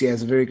obviously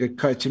as a very good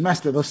coach? It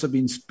must have also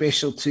been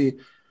special to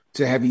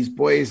have his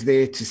boys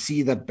there, to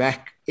see the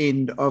back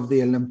end of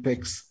the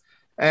Olympics,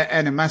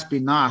 and it must be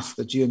nice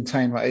that you and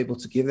Tane were able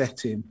to give that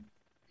to him.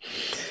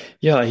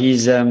 Yeah,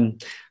 he's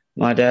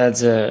my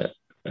dad's a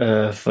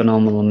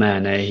phenomenal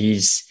man.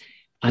 He's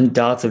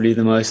undoubtedly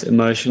the most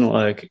emotional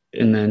oak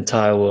in the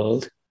entire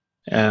world.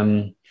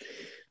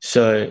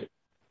 So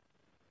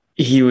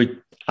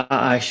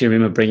I actually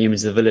remember bringing him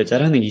to the village. I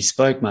don't think he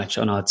spoke much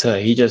on our tour.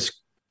 He just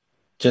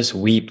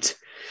wept.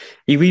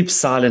 He weeps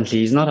silently.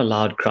 He's not a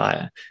loud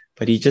crier,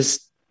 but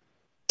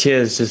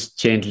tears just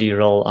gently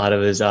roll out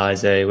of his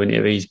eyes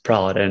whenever he's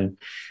proud. And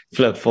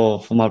Flip,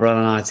 for my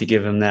brother and I to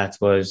give him that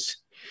was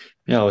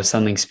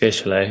something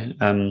special.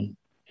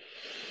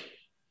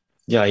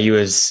 He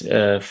was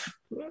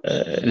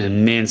an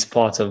immense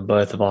part of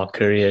both of our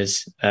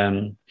careers.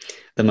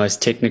 The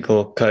most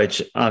technical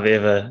coach I've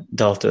ever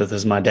dealt with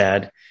was my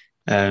dad.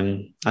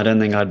 I don't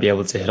think I'd be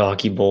able to hit a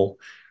hockey ball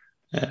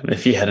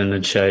if he hadn't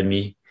had showed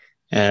me.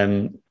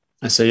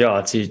 So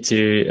yeah,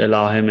 to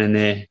allow him in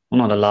there, well,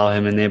 not allow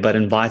him in there, but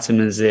invite him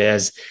in there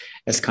as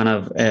kind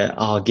of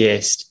our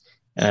guest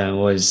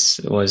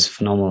was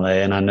phenomenal,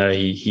 and I know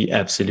he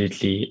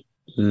absolutely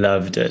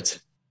loved it.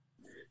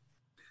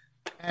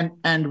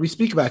 And we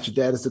speak about your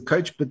dad as a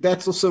coach, but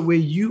that's also where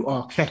you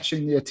are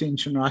catching the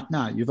attention right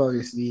now. You've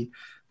obviously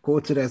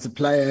caught it as a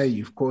player,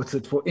 you've caught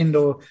it for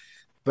indoor,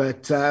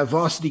 but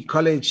varsity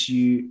college,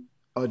 you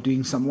are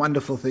doing some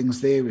wonderful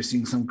things there. We're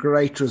seeing some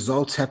great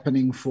results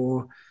happening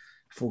for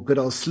good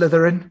old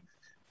Slytherin.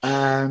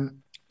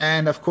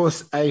 And of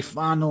course, a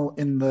final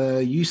in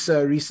the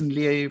USA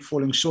recently,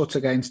 falling short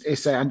against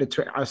SA under.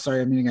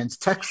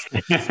 Against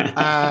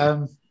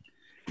Tux.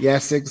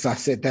 Yes, I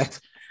said that.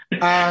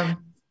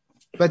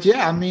 But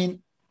yeah, I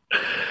mean,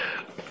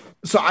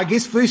 so I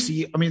guess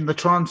firstly, I mean,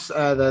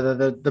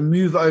 the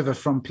move over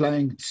from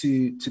playing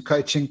to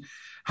coaching,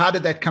 how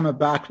did that come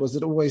about? Was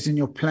it always in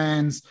your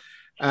plans?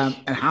 And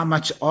how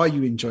much are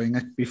you enjoying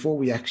it before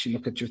we actually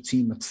look at your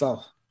team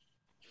itself?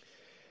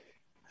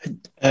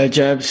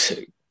 Jabs,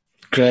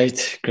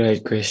 great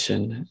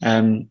question.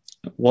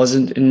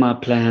 Wasn't in my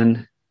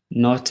plan,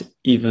 not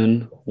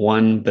even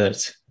one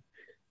bit.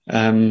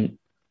 We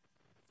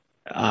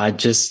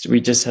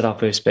just had our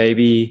first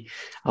baby.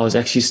 I was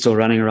actually still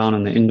running around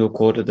on the indoor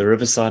court at the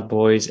Riverside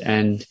Boys,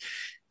 and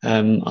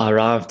I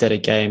arrived at a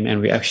game,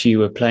 and we actually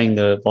were playing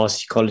the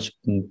varsity college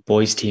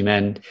boys team,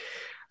 and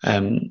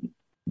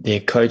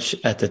their coach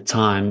at the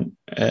time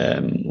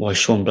was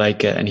Sean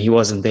Blaker, and he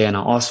wasn't there. And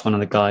I asked one of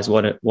the guys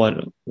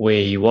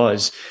where he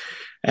was,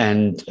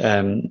 and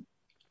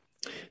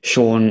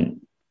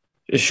Sean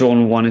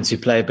wanted to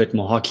play a bit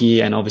more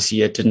hockey, and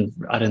obviously I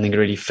don't think it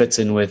really fits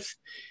in with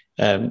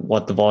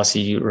what the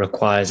varsity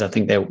requires. I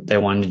think they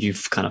wanted you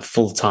kind of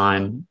full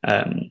time,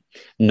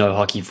 no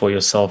hockey for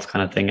yourself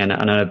kind of thing. And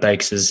I know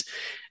Bakes is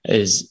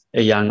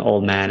a young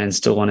old man and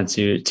still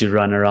wanted to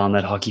run around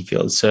that hockey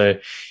field. So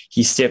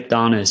he stepped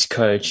down as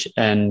coach,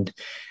 and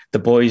the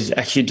boys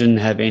actually didn't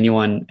have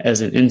anyone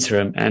as an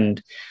interim.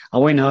 And I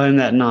went home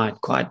that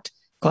night quite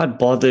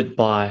bothered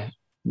by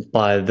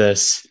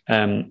this,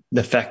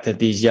 the fact that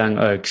these young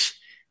Oaks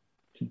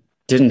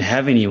didn't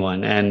have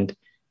anyone, and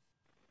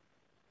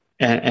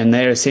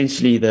they're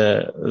essentially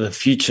the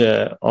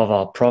future of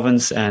our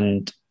province,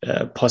 and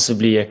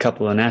possibly a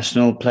couple of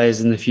national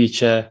players in the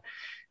future.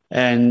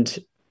 And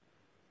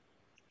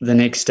the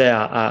next day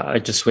I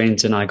just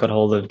went and I got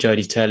hold of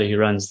Jody Taylor, who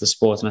runs the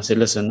sport, and I said,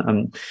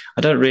 listen,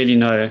 I don't really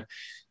know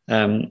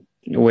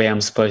where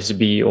I'm supposed to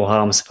be or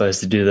how I'm supposed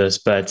to do this,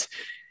 but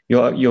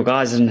your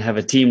guys didn't have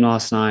a team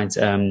last night.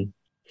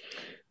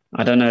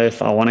 I don't know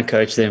if I want to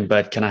coach them,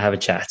 but can I have a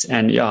chat?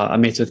 And yeah, I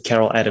met with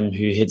Carol Adam,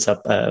 who heads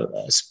up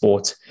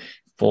sport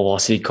for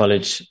varsity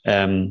college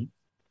around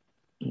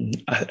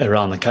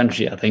the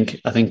country. I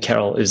think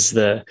Carol is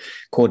the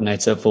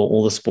coordinator for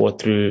all the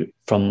sport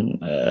from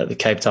the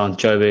Cape Town,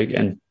 Joburg,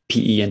 and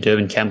PE and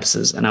Durban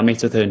campuses. And I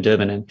met with her in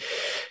Durban, and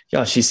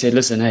yeah, she said,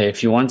 "Listen, hey,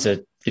 if you want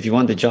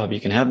the job, you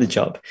can have the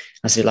job."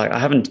 I said, I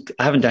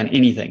haven't done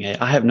anything. Hey?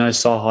 I have no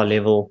SAHA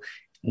level,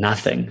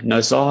 nothing.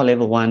 No SAHA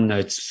level 1,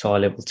 no SAHA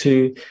level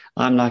 2.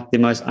 I'm like the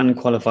most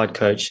unqualified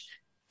coach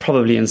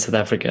probably in South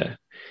Africa,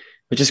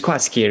 which is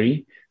quite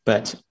scary,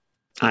 but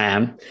I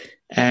am.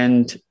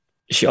 And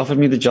she offered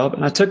me the job,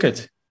 and I took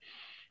it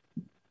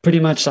pretty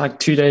much like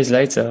 2 days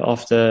later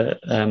after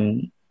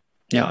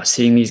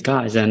seeing these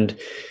guys. And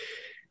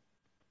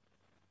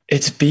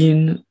it's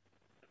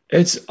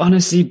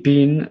honestly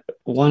been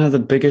one of the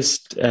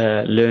biggest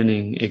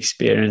learning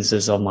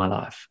experiences of my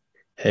life.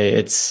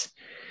 Hey,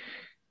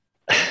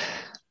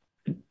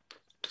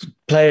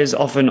 players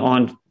often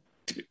aren't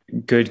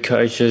good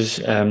coaches.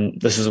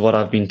 This is what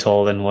I've been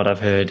told and what I've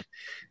heard.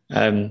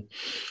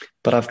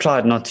 But I've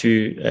tried not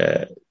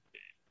to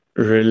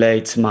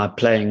relate my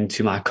playing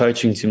to my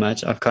coaching too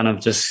much. I've kind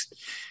of just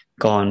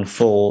gone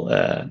full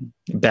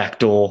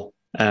backdoor.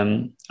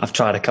 I've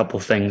tried a couple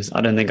of things.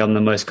 I don't think I'm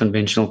the most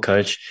conventional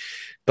coach,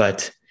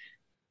 but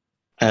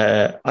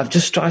I've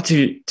just tried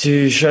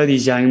to show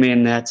these young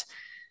men that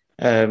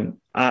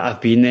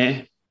I've been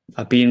there.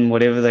 I've been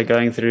whatever they're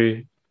going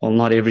through. Well,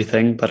 not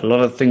everything, but a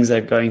lot of things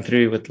they're going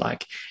through with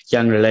like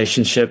young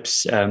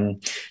relationships,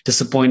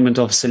 disappointment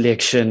of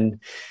selection,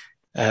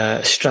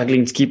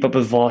 struggling to keep up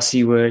with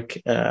varsity work,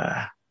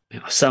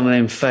 some of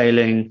them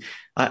failing.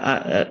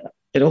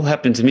 It all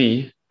happened to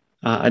me.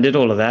 I did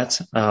all of that.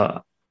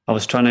 I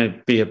was trying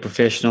to be a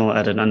professional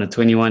at an under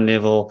 21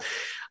 level.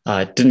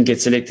 Didn't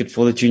get selected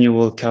for the Junior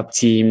World Cup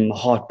team.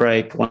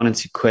 Heartbreak, wanted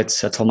to quit.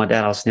 I told my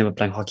dad I was never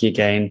playing hockey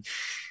again.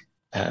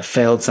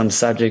 Failed some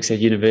subjects at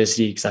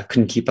university because I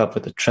couldn't keep up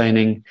with the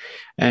training.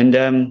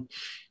 And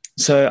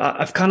so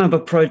I've kind of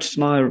approached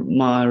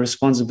my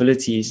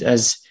responsibilities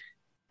as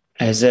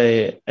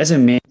a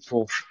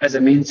mentor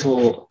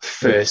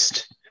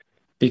first,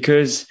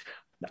 because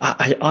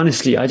I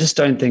honestly just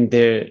don't think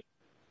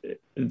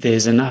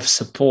there's enough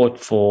support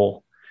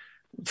for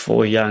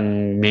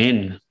young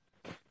men.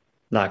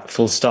 like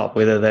full stop,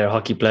 whether they're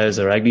hockey players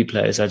or rugby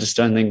players. I just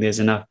don't think there's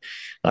enough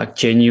like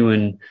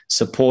genuine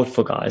support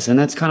for guys. And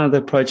that's kind of the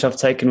approach I've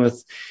taken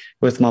with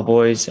my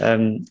boys.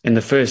 In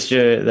the first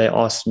year, they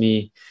asked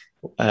me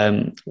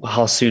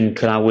how soon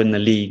can I win the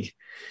league,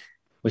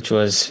 which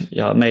was,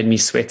 it made me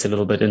sweat a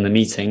little bit in the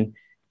meeting.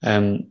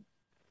 And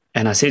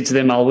I said to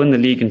them, I'll win the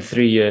league in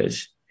 3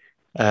 years.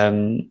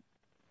 And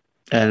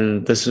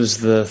this was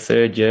the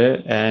third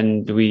year,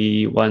 and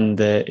we won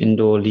the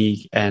indoor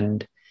league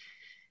and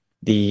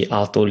the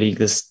outdoor league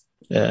this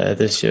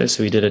year.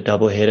 So we did a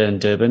double header in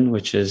Durban,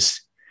 which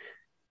is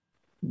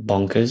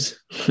bonkers.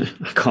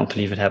 I can't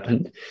believe it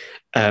happened.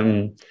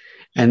 And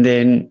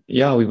then,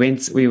 we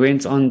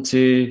went on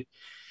to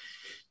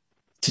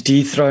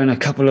dethrone a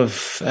couple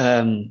of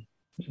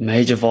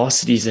major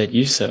varsities at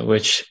USA,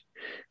 which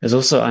is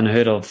also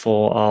unheard of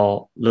for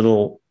our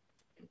little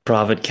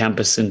private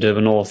campus in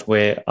Durban North,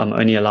 where I'm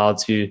only allowed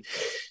to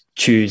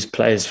choose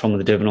players from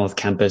the Durban North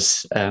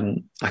campus.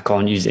 I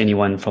can't use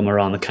anyone from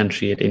around the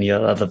country at any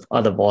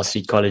other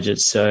varsity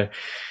colleges. So,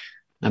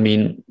 I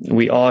mean,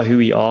 we are who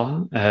we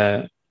are.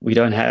 We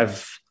don't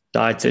have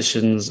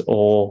dietitians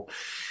or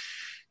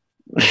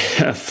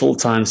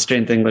full-time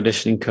strength and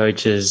conditioning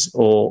coaches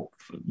or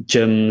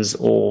gyms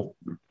or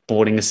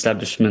boarding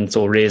establishments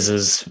or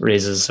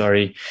reses.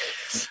 Sorry.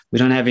 We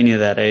don't have any of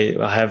that.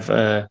 I have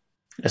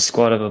a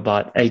squad of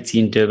about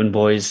 18 Durban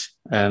boys.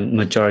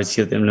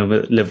 Majority of them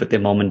live with their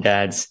mom and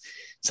dads.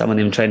 Some of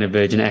them train at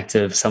Virgin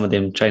Active. Some of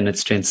them train at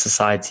Strength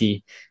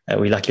Society.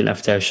 We're lucky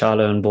enough to have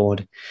Charlotte on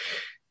board.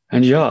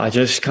 And I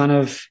just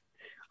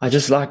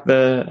like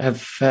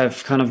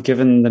have kind of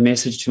given the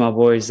message to my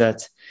boys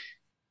that,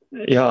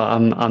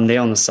 I'm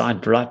there on the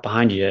side right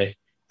behind you.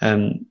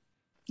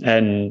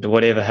 And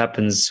whatever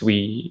happens,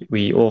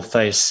 we all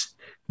face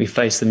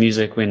the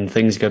music when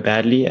things go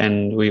badly,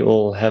 and we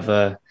all have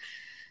a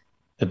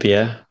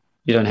beer.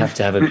 You don't have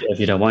to have a beer if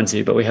you don't want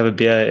to, but we have a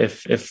beer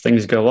if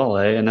things go well,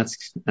 eh? And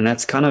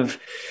that's kind of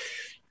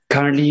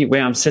currently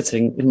where I'm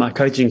sitting in my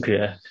coaching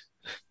career.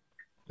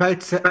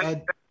 But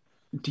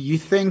do you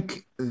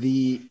think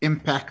the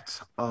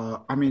impact?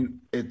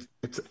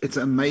 It's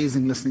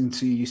amazing listening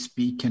to you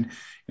speak, and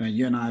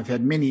you and I have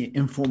had many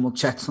informal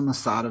chats on the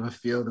side of a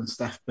field and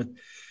stuff. But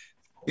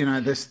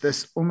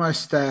this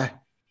almost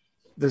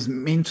this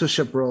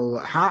mentorship role.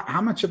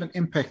 How much of an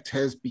impact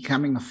has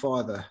becoming a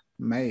father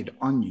made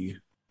on you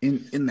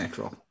in that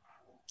role?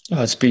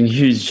 Oh, it's been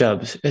huge,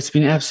 Jobs. It's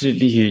been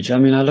absolutely huge. I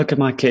mean, I look at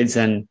my kids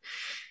and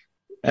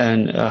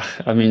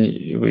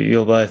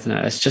you'll both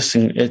know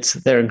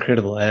they're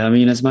incredible. I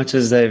mean, as much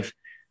as they've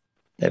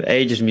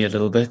aged me a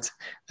little bit,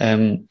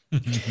 all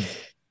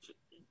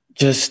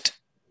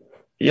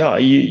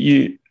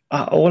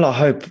I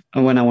hope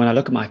when I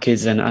look at my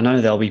kids, and I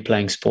know they'll be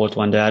playing sport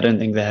one day. I don't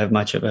think they have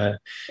much of a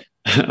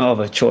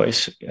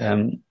choice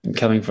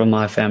coming from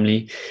my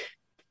family.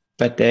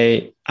 But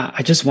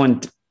I just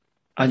want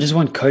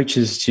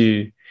coaches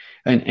to,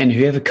 and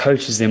whoever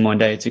coaches them one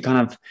day, to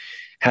kind of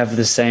have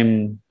the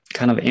same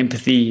kind of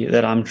empathy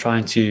that I'm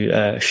trying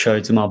to show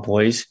to my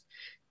boys,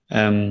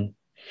 and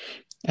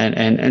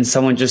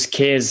someone just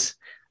cares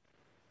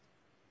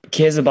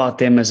about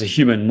them as a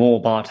human, more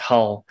about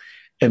how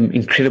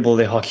incredible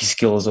their hockey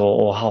skills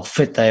or how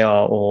fit they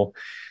are, or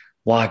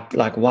why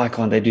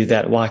can't they do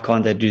that? Why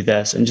can't they do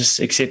this? And just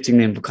accepting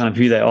them for kind of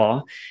who they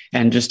are,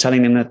 and just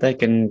telling them that they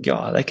can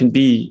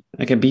be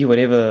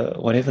whatever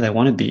they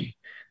want to be,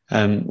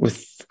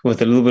 with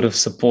a little bit of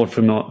support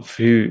from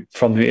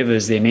whoever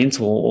is their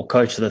mentor or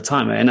coach at the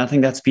time. And I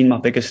think that's been my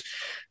biggest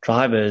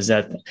driver, is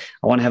that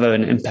I want to have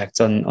an impact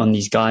on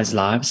these guys'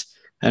 lives.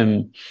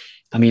 I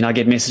mean, I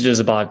get messages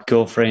about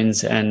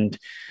girlfriends and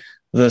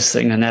this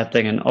thing and that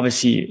thing, and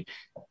obviously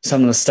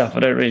some of the stuff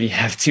I don't really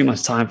have too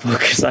much time for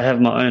because I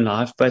have my own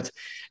life. But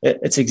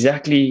it's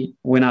exactly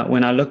when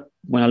I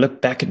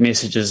look back at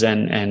messages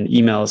and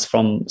emails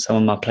from some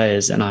of my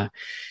players, and I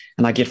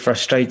get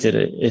frustrated.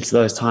 It's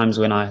those times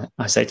when I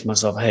say to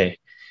myself, hey,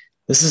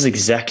 this is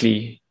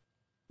exactly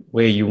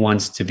where you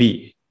want to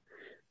be.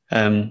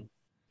 I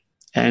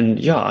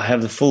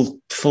have the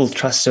full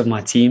trust of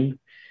my team.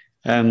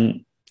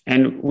 And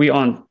we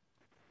aren't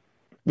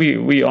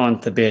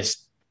the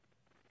best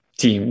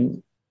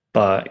team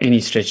by any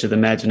stretch of the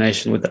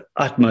imagination, with the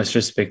utmost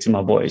respect to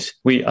my boys.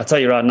 I tell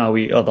you right now,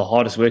 we are the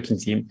hardest working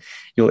team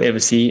you'll ever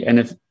see. And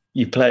if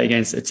you play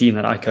against a team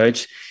that I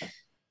coach,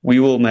 we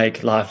will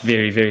make life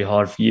very, very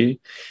hard for you.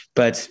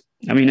 But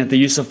I mean, at the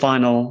USA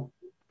final,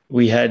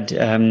 I had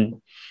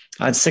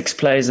 6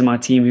 players in my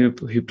team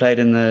who played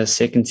in the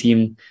second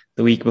team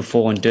the week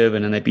before in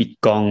Durban, and they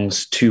beat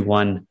Gongs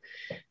 2-1.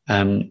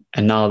 And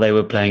now they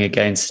were playing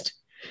against,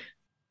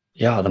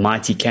 the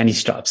mighty Candy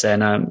Stripes.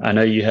 And I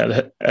know you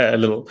had a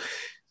little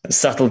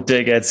subtle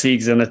dig at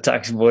Siegs and the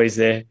Tux boys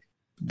there,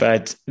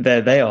 but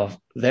they're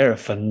a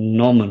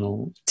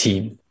phenomenal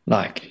team.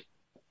 Like,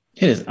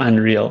 it is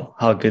unreal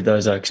how good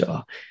those Oaks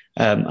are.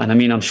 And I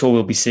mean, I'm sure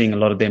we'll be seeing a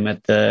lot of them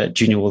at the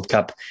Junior World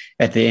Cup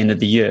at the end of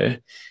the year.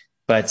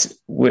 But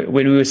when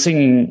we were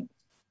singing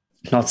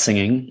not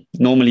singing.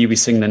 Normally we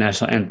sing the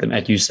national anthem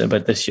at USA,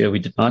 but this year we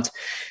did not.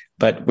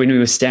 But when we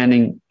were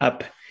standing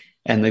up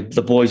and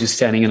the boys were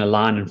standing in a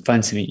line in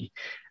front of me,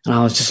 and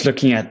I was just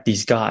looking at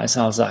these guys,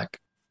 I was like,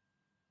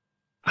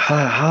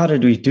 how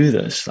did we do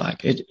this?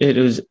 Like it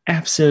was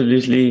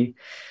absolutely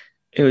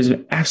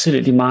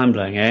mind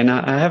blowing. And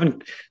I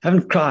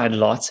haven't cried a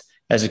lot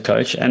as a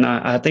coach. And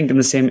I think in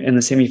the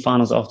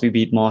semifinals after we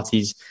beat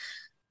Marty's,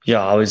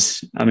 a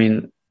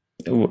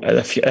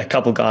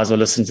couple guys will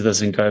listen to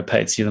this and go,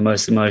 Pates, you're the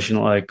most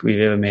emotional oak we've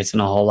ever met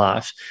in our whole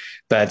life.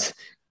 But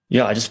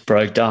yeah, I just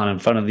broke down in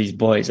front of these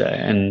boys,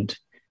 and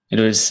it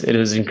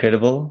was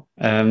incredible.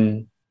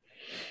 It's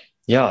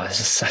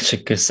just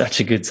such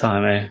a good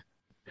time.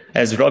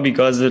 As Robbie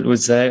Goslet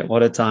would say,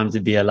 what a time to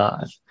be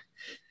alive.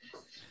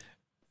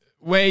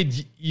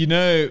 Wade,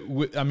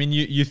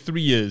 you're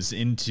 3 years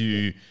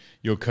into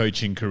your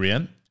coaching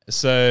career,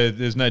 so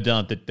there's no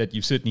doubt that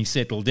you've certainly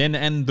settled in,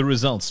 and the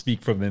results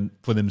speak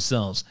for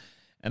themselves.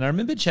 And I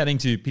remember chatting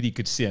to Pidi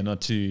Kutsia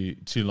not too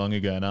long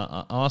ago, and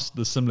I asked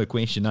the similar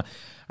question. I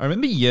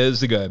remember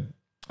years ago,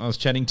 I was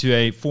chatting to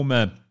a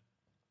former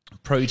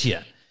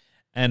Protea,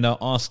 and I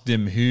asked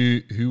him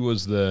who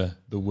was the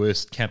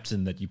worst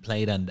captain that you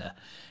played under.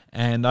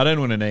 And I don't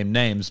want to name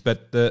names,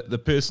 but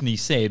the person he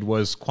said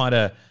was quite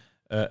a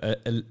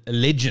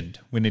legend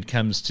when it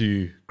comes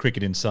to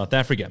cricket in South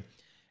Africa.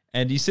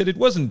 And he said it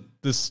wasn't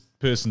this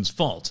person's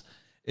fault.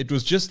 It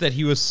was just that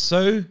he was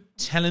so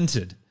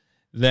talented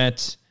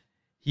that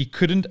he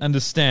couldn't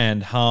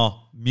understand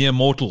how mere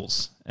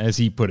mortals, as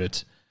he put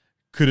it,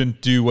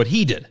 couldn't do what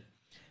he did.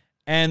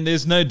 And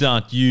there's no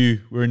doubt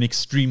you were an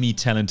extremely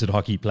talented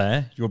hockey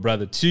player. Your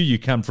brother too. You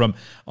come from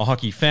a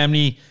hockey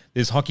family.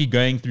 There's hockey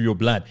going through your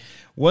blood.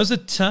 Was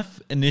it tough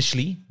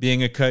initially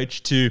being a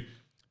coach to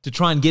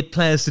try and get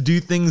players to do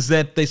things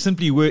that they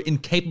simply were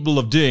incapable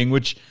of doing,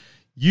 which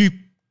you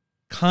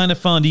kind of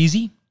found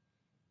easy?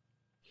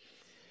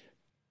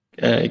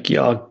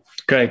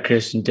 Great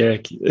question,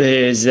 Derek.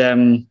 There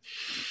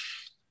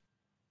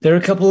are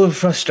a couple of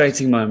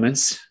frustrating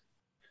moments.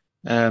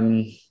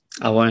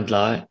 I won't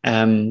lie.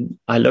 I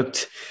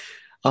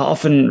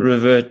often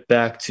revert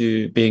back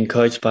to being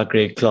coached by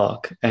Greg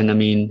Clark. And I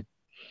mean,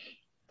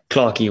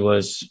 Clarkie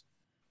was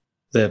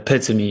the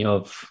epitome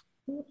of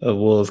a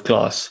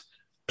world-class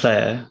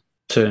player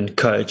turned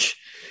coach.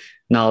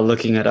 Now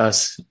looking at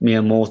us,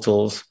 mere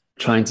mortals,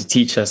 trying to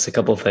teach us a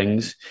couple of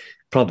things,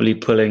 probably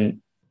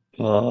pulling,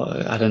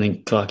 I don't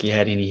think Clarkie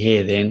had any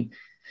hair then,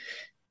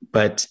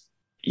 but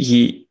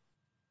I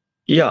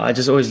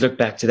just always look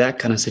back to that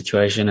kind of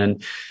situation,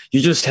 and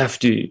you just have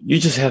to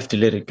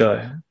let it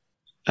go.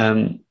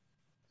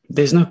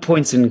 There's no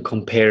point in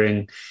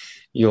comparing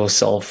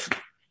yourself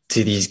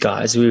to these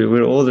guys.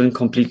 We're all in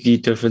completely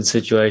different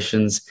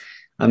situations.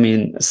 I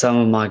mean, some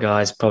of my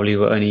guys probably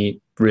were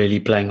only really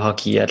playing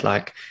hockey at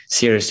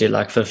seriously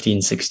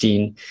 15,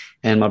 16.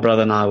 And my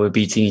brother and I were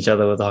beating each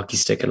other with a hockey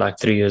stick at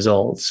 3 years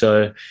old.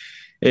 So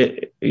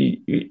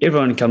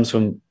everyone comes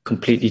from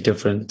completely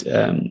different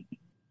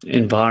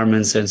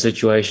environments and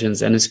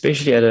situations, and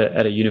especially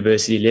at a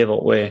university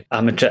level where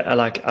I've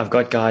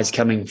got guys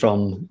coming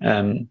from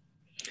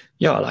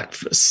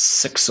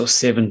 6 or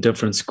 7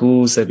 different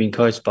schools. They've been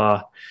coached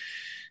by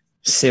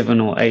 7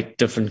 or 8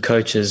 different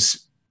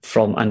coaches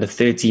from under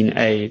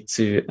 13A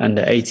to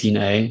under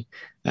 18A,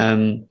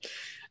 and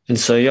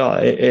so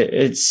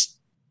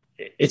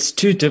it's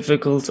too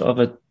difficult of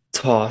a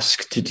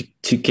task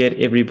to get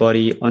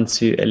everybody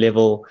onto a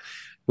level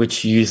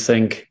which you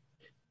think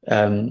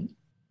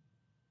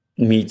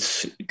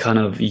meets kind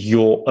of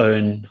your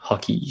own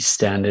hockey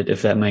standard,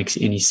 if that makes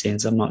any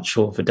sense. I'm not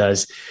sure if it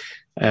does.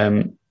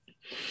 I've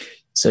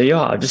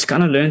just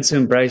kind of learned to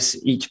embrace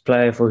each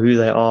player for who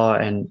they are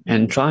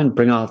and try and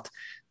bring out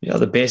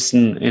the best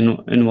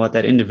in what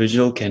that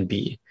individual can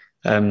be.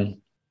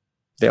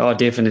 There are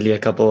definitely a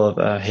couple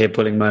of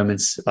hair-pulling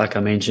moments, like I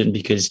mentioned,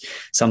 because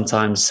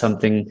sometimes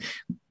something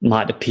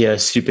might appear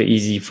super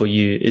easy for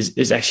you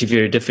is actually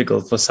very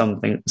difficult for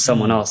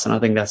someone else. And I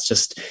think that's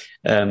just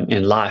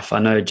in life. I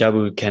know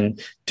Jabu can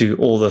do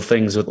all the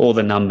things with all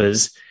the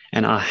numbers,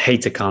 and I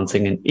hate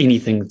accounting and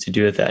anything to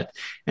do with that.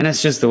 And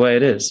that's just the way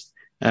it is.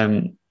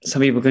 Some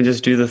people can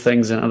just do the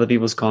things and other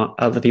people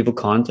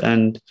can't.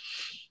 And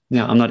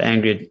I'm not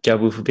angry at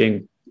Jabu for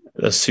being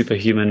a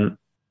superhuman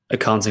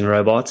accounting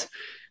robot.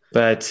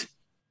 But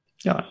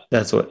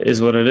that's what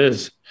it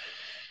is.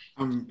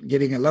 I'm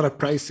getting a lot of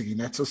praise singing.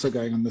 That's also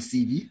going on the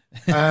CV.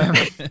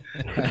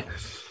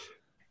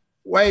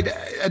 Wade,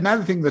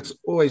 another thing that's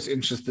always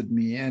interested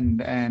me,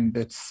 and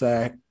it's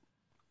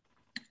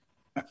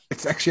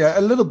actually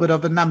a little bit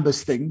of a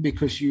numbers thing,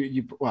 because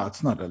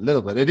it's not a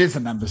little bit, it is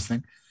a numbers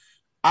thing.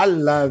 I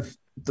love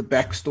the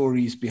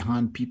backstories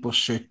behind people's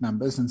shirt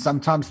numbers, and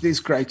sometimes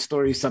there's great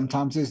stories,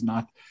 sometimes there's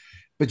not.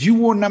 But you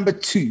wore number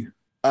 2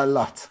 a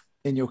lot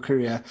in your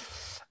career.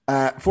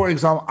 For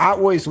example, I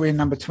always wear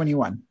number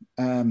 21.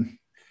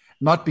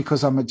 Not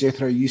because I'm a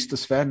Jethro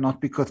Eustace fan, not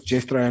because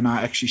Jethro and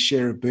I actually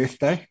share a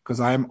birthday,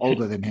 because I am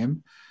older than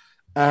him.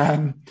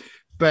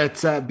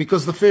 But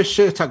because the first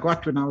shirt I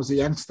got when I was a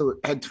youngster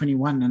had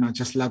 21, and I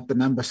just loved the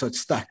number, so it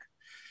stuck.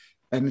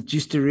 And it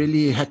used to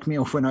really hack me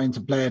off when I went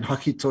to play in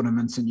hockey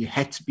tournaments, and you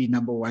had to be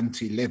number 1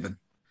 to 11.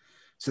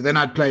 So then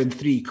I'd play in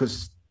 3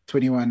 because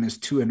 21 is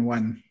 2 and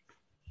 1,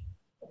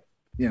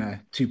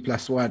 2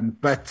 plus 1.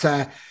 But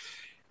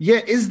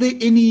is there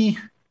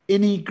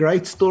any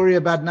great story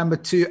about number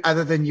 2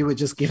 other than you were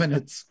just given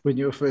it when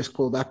you were first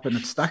called up and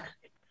it stuck?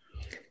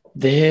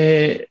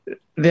 There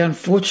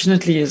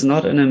unfortunately is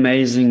not an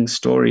amazing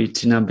story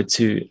to number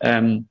 2,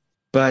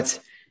 but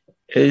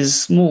it is a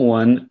small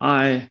one.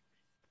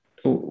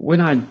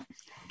 When I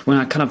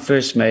kind of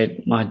first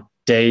made my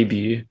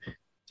debut,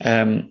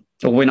 or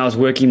when I was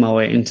working my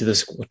way into the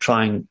squad,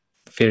 trying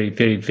very,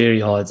 very, very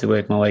hard to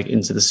work my way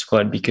into the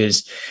squad,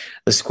 because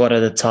the squad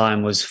at the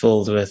time was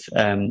filled with,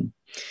 an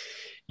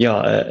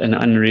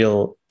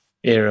unreal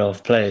era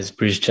of players: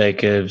 Bruce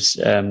Jacobs,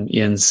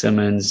 Ian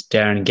Simmons,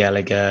 Darren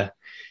Gallagher,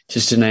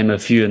 just to name a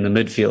few in the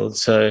midfield.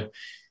 So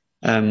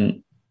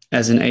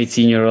as an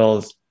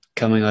 18-year-old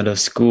coming out of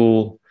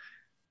school,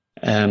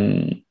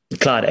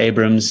 Clyde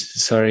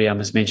Abrams, sorry, I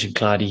must mention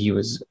Clyde, he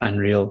was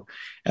unreal.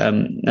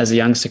 As a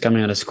youngster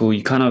coming out of school,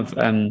 you kind of,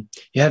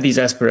 you have these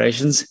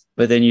aspirations,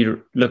 but then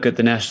you look at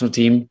the national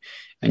team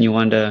and you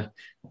wonder,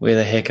 where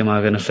the heck am I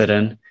going to fit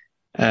in?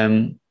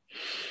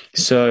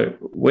 So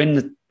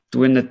when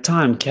the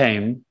time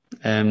came,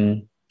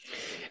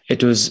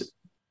 it was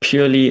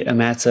purely a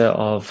matter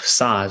of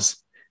size,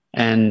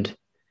 and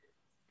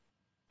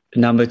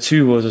number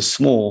 2 was a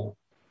small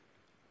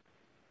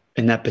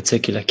in that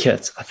particular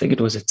kit. I think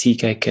it was a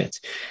TK kit,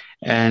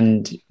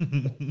 and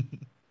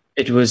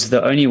it was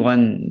the only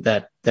one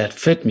that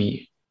fit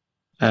me.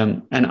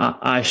 And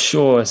I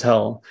sure as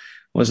hell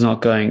was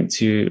not going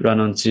to run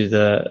onto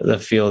the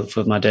field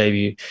for my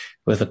debut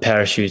with a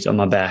parachute on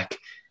my back.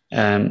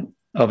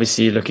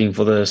 Obviously looking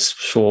for the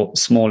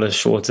smallest,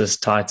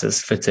 shortest,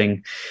 tightest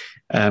fitting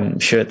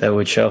shirt that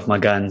would show off my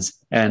guns.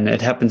 And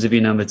it happened to be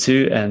number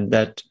 2. And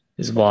that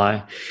is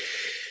why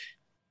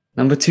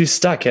number 2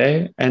 stuck,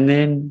 eh? And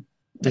then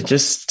it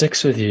just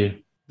sticks with you.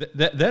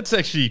 That's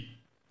actually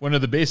one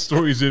of the best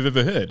stories we've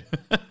ever heard.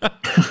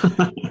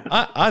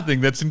 I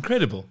think that's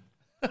incredible.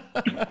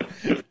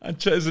 I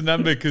chose a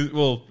number because,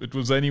 it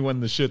was only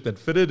one the shirt that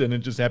fitted, and it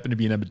just happened to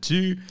be number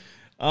 2.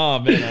 Oh,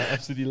 man, I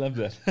absolutely love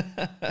that.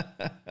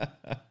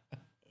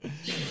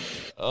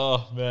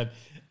 Oh, man.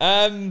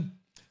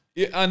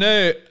 I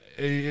know,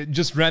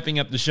 just wrapping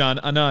up the show,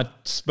 I know I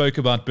spoke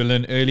about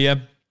Berlin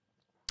earlier,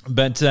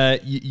 but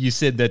you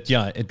said that,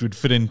 it would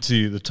fit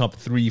into the top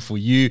 3 for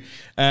you.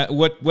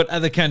 What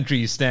other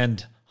countries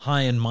stand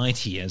high and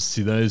mighty as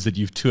to those that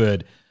you've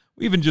toured,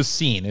 or even just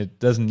seen? You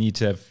don't need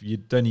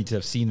to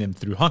have seen them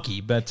through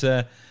hockey, but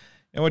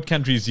what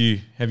countries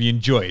have you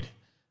enjoyed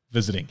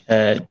visiting?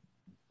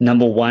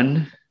 Number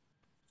 1,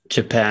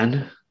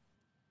 Japan.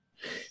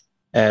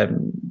 We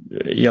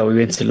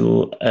went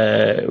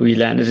to we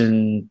landed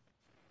in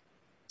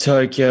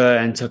Tokyo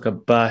and took a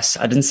bus.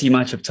 I didn't see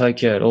much of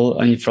Tokyo at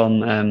all, only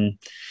from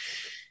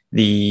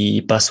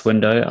the bus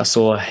window. I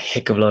saw a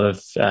heck of a lot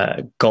of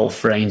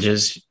golf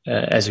ranges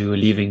as we were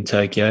leaving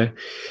Tokyo.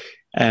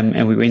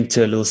 And we went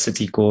to a little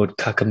city called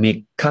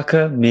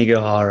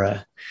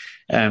Kakamegahara.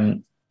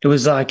 It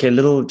was like a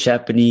little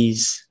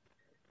Japanese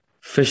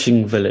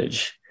fishing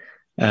village.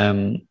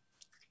 It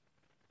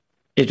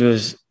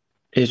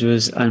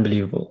was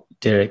unbelievable,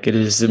 Derek. It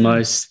is the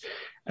most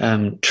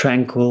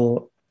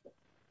tranquil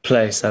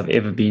place I've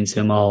ever been to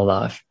in my whole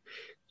life.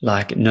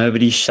 Like,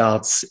 nobody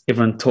shouts,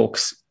 everyone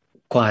talks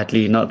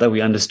quietly. Not that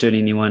we understood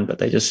anyone, but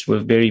they just were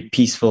very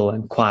peaceful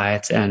and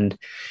quiet. And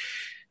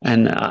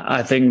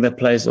I think the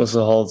place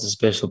also holds a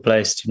special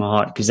place to my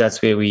heart, because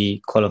that's where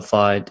we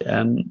qualified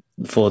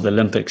for the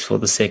Olympics for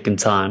the second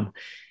time,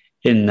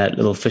 in that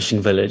little fishing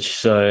village.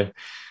 So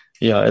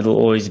it'll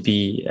always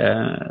be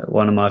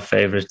one of my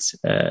favorite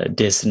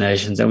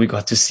destinations, and we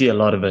got to see a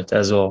lot of it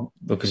as well,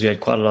 because we had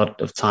quite a lot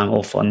of time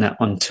off on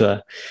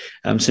tour.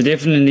 So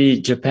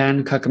definitely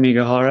Japan,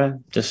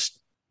 Kakamegahara, just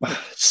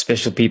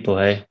special people,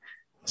 hey?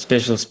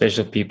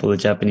 Special people, the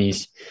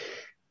Japanese.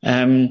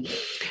 Berlin,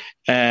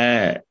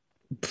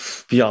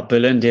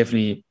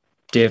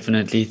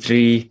 definitely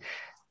 3.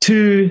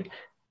 2,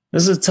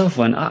 this is a tough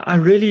one. I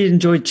really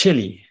enjoyed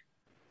Chile.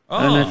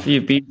 I don't know if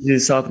you've been to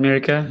South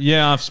America.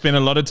 Yeah, I've spent a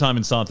lot of time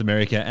in South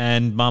America,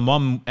 and my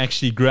mom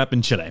actually grew up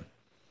in Chile.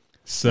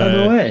 So,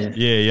 no way.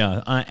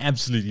 Yeah, I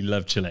absolutely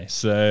love Chile.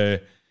 So,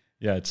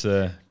 it's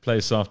a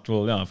place after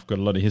all. I've got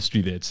a lot of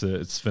history there. It's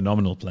a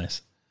phenomenal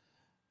place.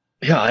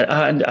 Yeah,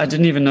 I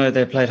didn't even know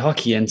they played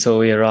hockey until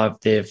we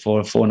arrived there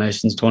for a Four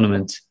Nations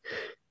tournament.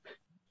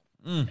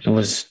 It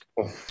was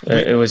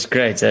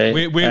great. Eh?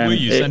 Where were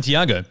you?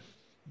 Santiago?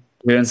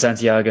 We were in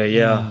Santiago,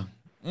 yeah.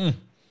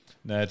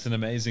 No, it's an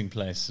amazing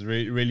place.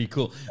 Really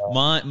cool.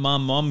 My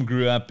mom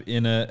grew up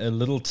in a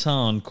little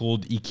town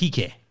called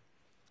Iquique.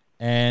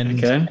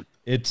 And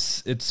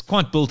it's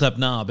quite built up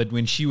now, but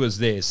when she was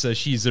there, so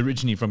she's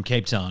originally from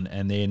Cape Town,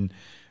 and then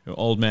her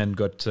old man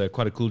got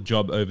quite a cool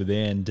job over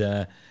there,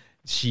 and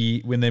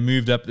when they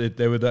moved up,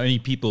 they were the only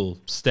people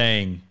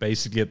staying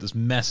basically at this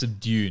massive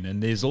dune.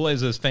 And there's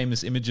always those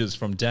famous images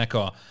from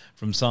Dakar,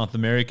 from South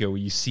America, where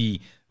you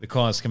see the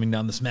cars coming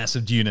down this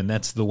massive dune, and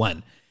that's the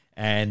one.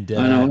 And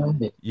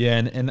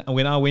and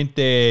when I went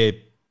there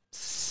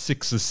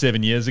 6 or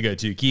 7 years ago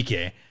to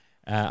Kike,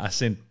 I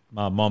sent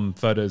my mom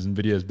photos and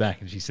videos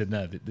back, and she said,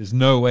 no, there's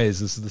no ways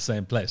this is the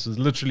same place. It was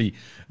literally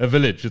a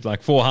village with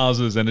like 4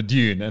 houses and a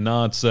dune, and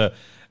now it's a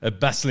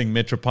bustling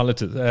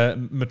metropolis,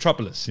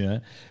 you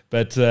know.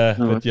 But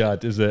yeah,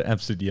 it is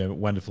absolutely a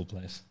wonderful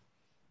place.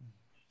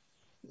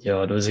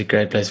 Yeah, it was a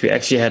great place. We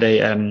actually had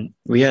a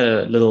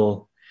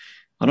little,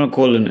 I don't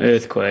call it an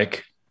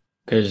earthquake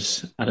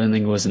because I don't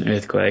think it was an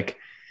earthquake,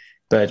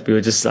 but we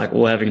were just like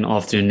all having an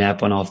afternoon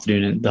nap one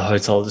afternoon, and the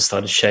hotel just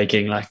started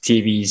shaking, like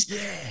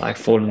TVs like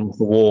falling off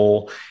the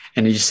wall.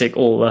 And you just like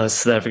all us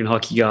South African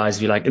hockey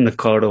guys, we like in the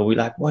corridor, we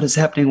like, what is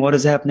happening? What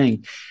is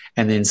happening?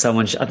 And then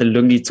someone at the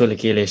Lungi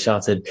Tolekele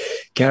shouted,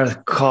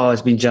 Gareth Carr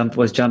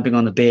was jumping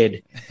on the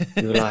bed.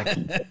 We were like,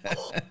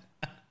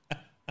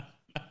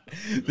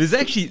 There's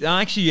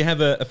I actually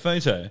have a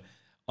photo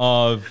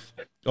of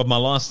my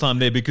last time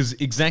there, because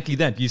exactly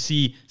that, you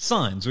see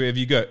signs wherever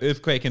you go,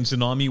 earthquake and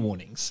tsunami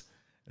warnings.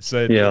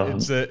 So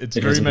it's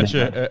very much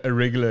a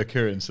regular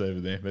occurrence over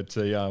there. But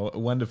yeah, a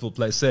wonderful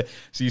place. So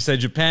you say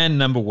Japan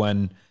number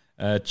 1,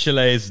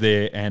 Chile is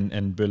there,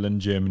 and Berlin,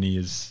 Germany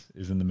is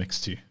in the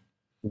mix too.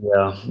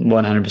 Yeah,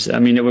 100%. I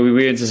mean, we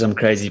went to some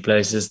crazy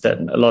places that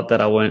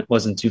I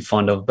wasn't too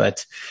fond of,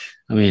 but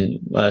I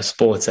mean,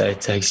 sports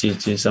takes you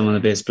to some of the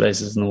best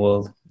places in the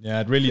world. Yeah,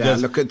 it really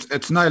does. Look,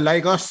 it's no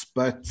Lagos,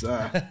 but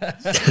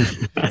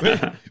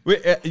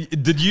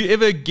did you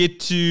ever get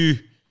to,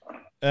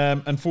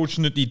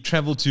 unfortunately,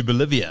 travel to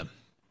Bolivia?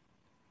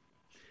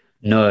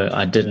 No,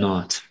 I did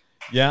not.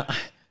 Yeah,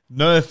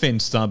 no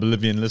offense to our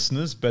Bolivian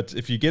listeners, but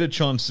if you get a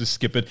chance to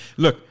skip it,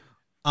 look,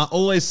 I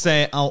always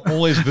say I'll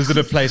always visit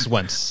a place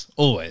once,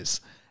 always.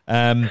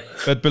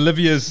 But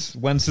Bolivia's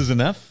once is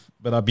enough,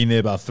 but I've been there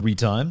about 3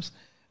 times.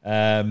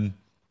 But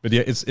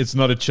yeah, it's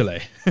not a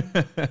Chile.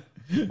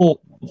 For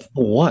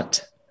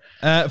what?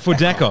 For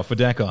Dakar.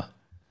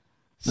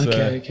 So,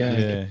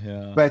 Okay.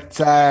 Yeah. But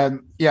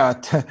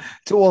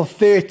to all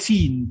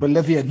 13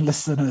 Bolivian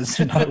listeners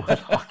who know what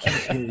hockey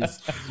is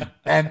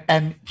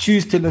and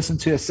choose to listen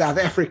to a South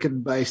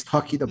African-based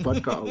Hockey the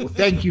Podcast, well,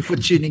 thank you for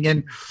tuning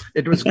in.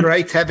 It was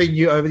great having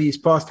you over these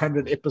past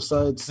 100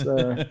 episodes.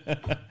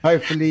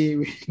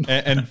 Hopefully,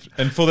 and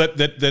for that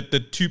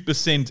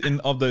 2%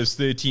 of those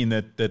 13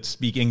 that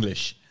speak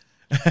English.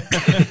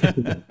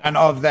 And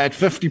of that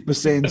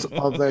 50%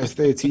 of those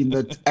 13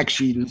 that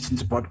actually listen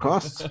to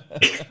podcasts.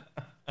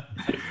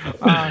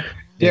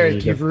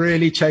 Derek, you've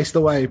really chased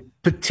away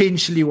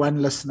potentially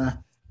one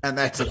listener, and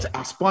that's it.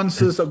 Our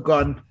sponsors are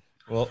gone.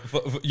 Well,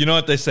 you know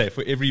what they say,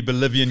 for every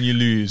Bolivian you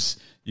lose,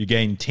 you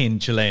gain 10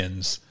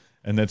 Chileans,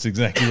 and that's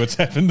exactly what's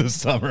happened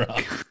this time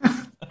around.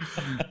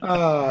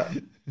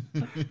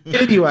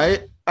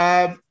 Anyway,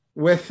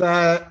 with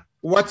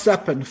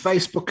WhatsApp and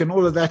Facebook and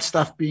all of that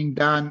stuff being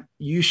done,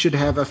 you should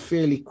have a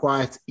fairly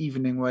quiet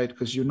evening, Wade,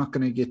 because you're not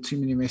going to get too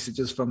many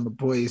messages from the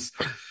boys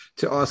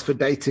to ask for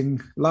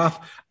dating life.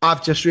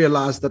 I've just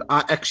realized that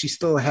I actually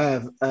still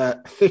have a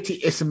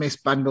 30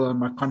 SMS bundle on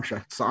my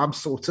contract, so I'm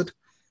sorted.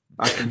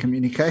 I can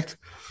communicate.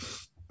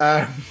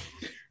 But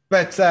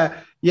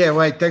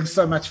Wade, thanks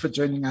so much for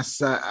joining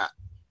us.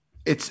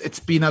 It's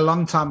been a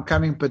long time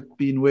coming, but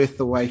been worth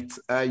the wait.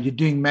 You're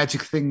doing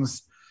magic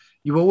things.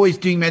 You were always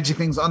doing magic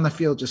things on the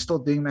field. You're still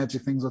doing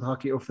magic things with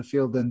hockey off the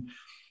field. And,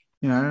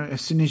 you know,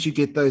 as soon as you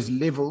get those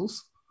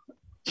levels,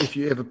 if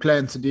you ever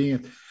plan to do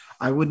it,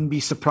 I wouldn't be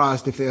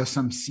surprised if there are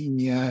some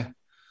senior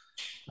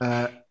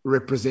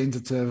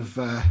representative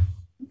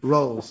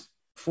roles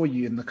for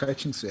you in the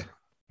coaching sphere.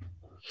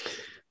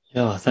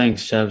 Yeah,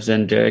 thanks, Chubbs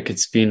and Derek.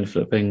 It's been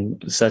flipping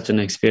such an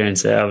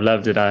experience. I've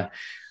loved it. I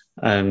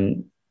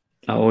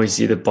always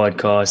see the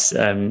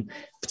podcast,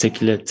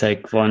 particularly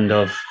take fond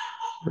of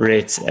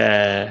Rhett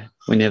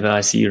whenever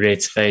I see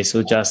Rhett's face,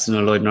 or Justin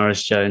or Lloyd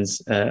Norris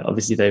Jones.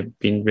 Obviously, they've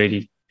been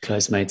really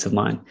close mates of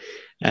mine.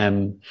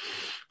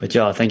 But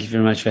yeah, thank you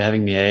very much for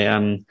having me.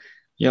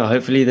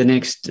 Hopefully the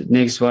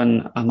next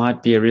one I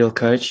might be a real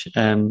coach,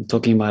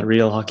 talking about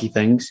real hockey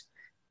things.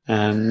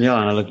 And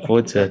I look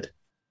forward to it.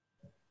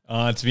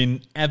 It's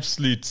been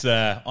absolute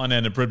honor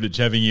and a privilege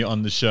having you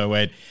on the show,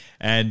 Wade.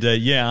 And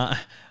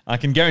I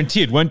can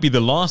guarantee it won't be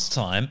the last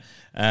time.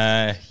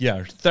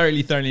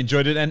 Thoroughly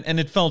enjoyed it, and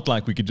it felt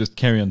like we could just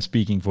carry on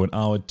speaking for an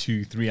hour,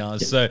 2-3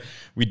 hours. So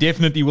we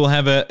definitely will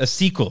have a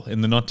sequel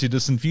in the not too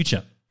distant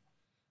future.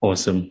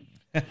 Awesome.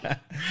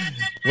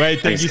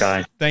 Wade, thanks,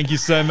 guys. Thank you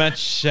so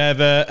much. Have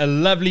a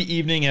lovely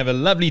evening. Have a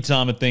lovely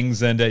time at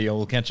things, and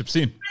we'll catch up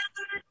soon.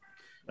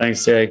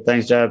 Thanks, Derek.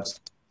 Thanks, Jabs.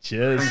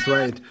 Cheers. Thanks,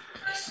 Wade.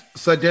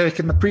 So, Derek,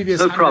 in the previous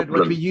 100,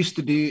 what we used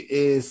to do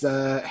is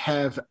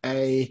have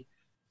a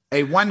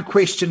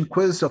one-question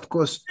quiz. Of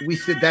course, we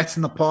said that's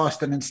in the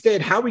past, and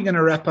instead, how we're going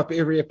to wrap up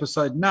every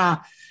episode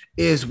now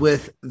is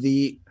with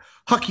the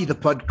Hockey the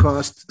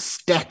Podcast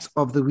stat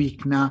of the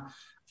week. Now,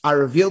 I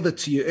revealed it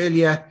to you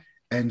earlier.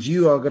 And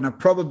you are going to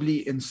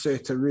probably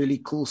insert a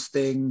really cool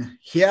sting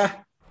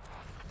here.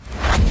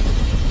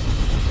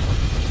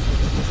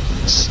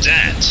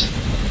 Stat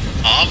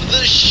of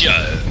the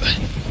show.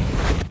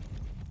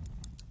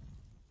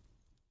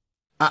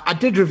 I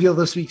did reveal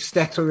this week's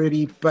stat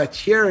already, but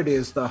here it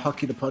is, the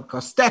Hockey the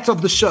Podcast stat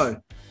of the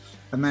show.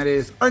 And that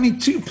is only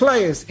 2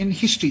 players in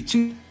history,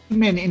 2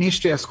 men in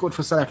history have scored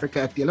for South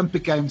Africa at the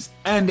Olympic Games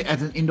and at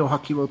an Indoor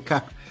Hockey World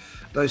Cup.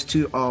 Those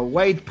 2 are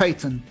Wade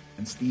Payton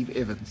and Steve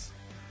Evans.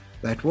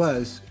 That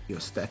was your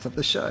stat of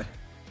the show.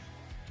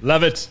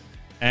 Love it.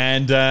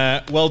 And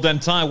well done,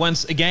 Ty,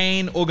 once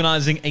again,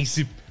 organizing a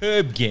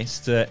superb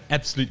guest.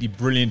 Absolutely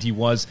brilliant he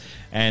was.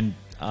 And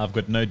I've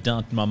got no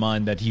doubt in my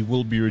mind that he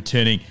will be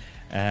returning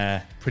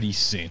pretty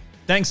soon.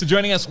 Thanks for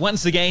joining us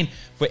once again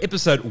for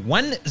episode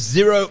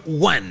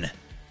 101.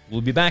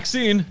 We'll be back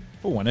soon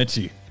for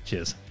 102.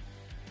 Cheers.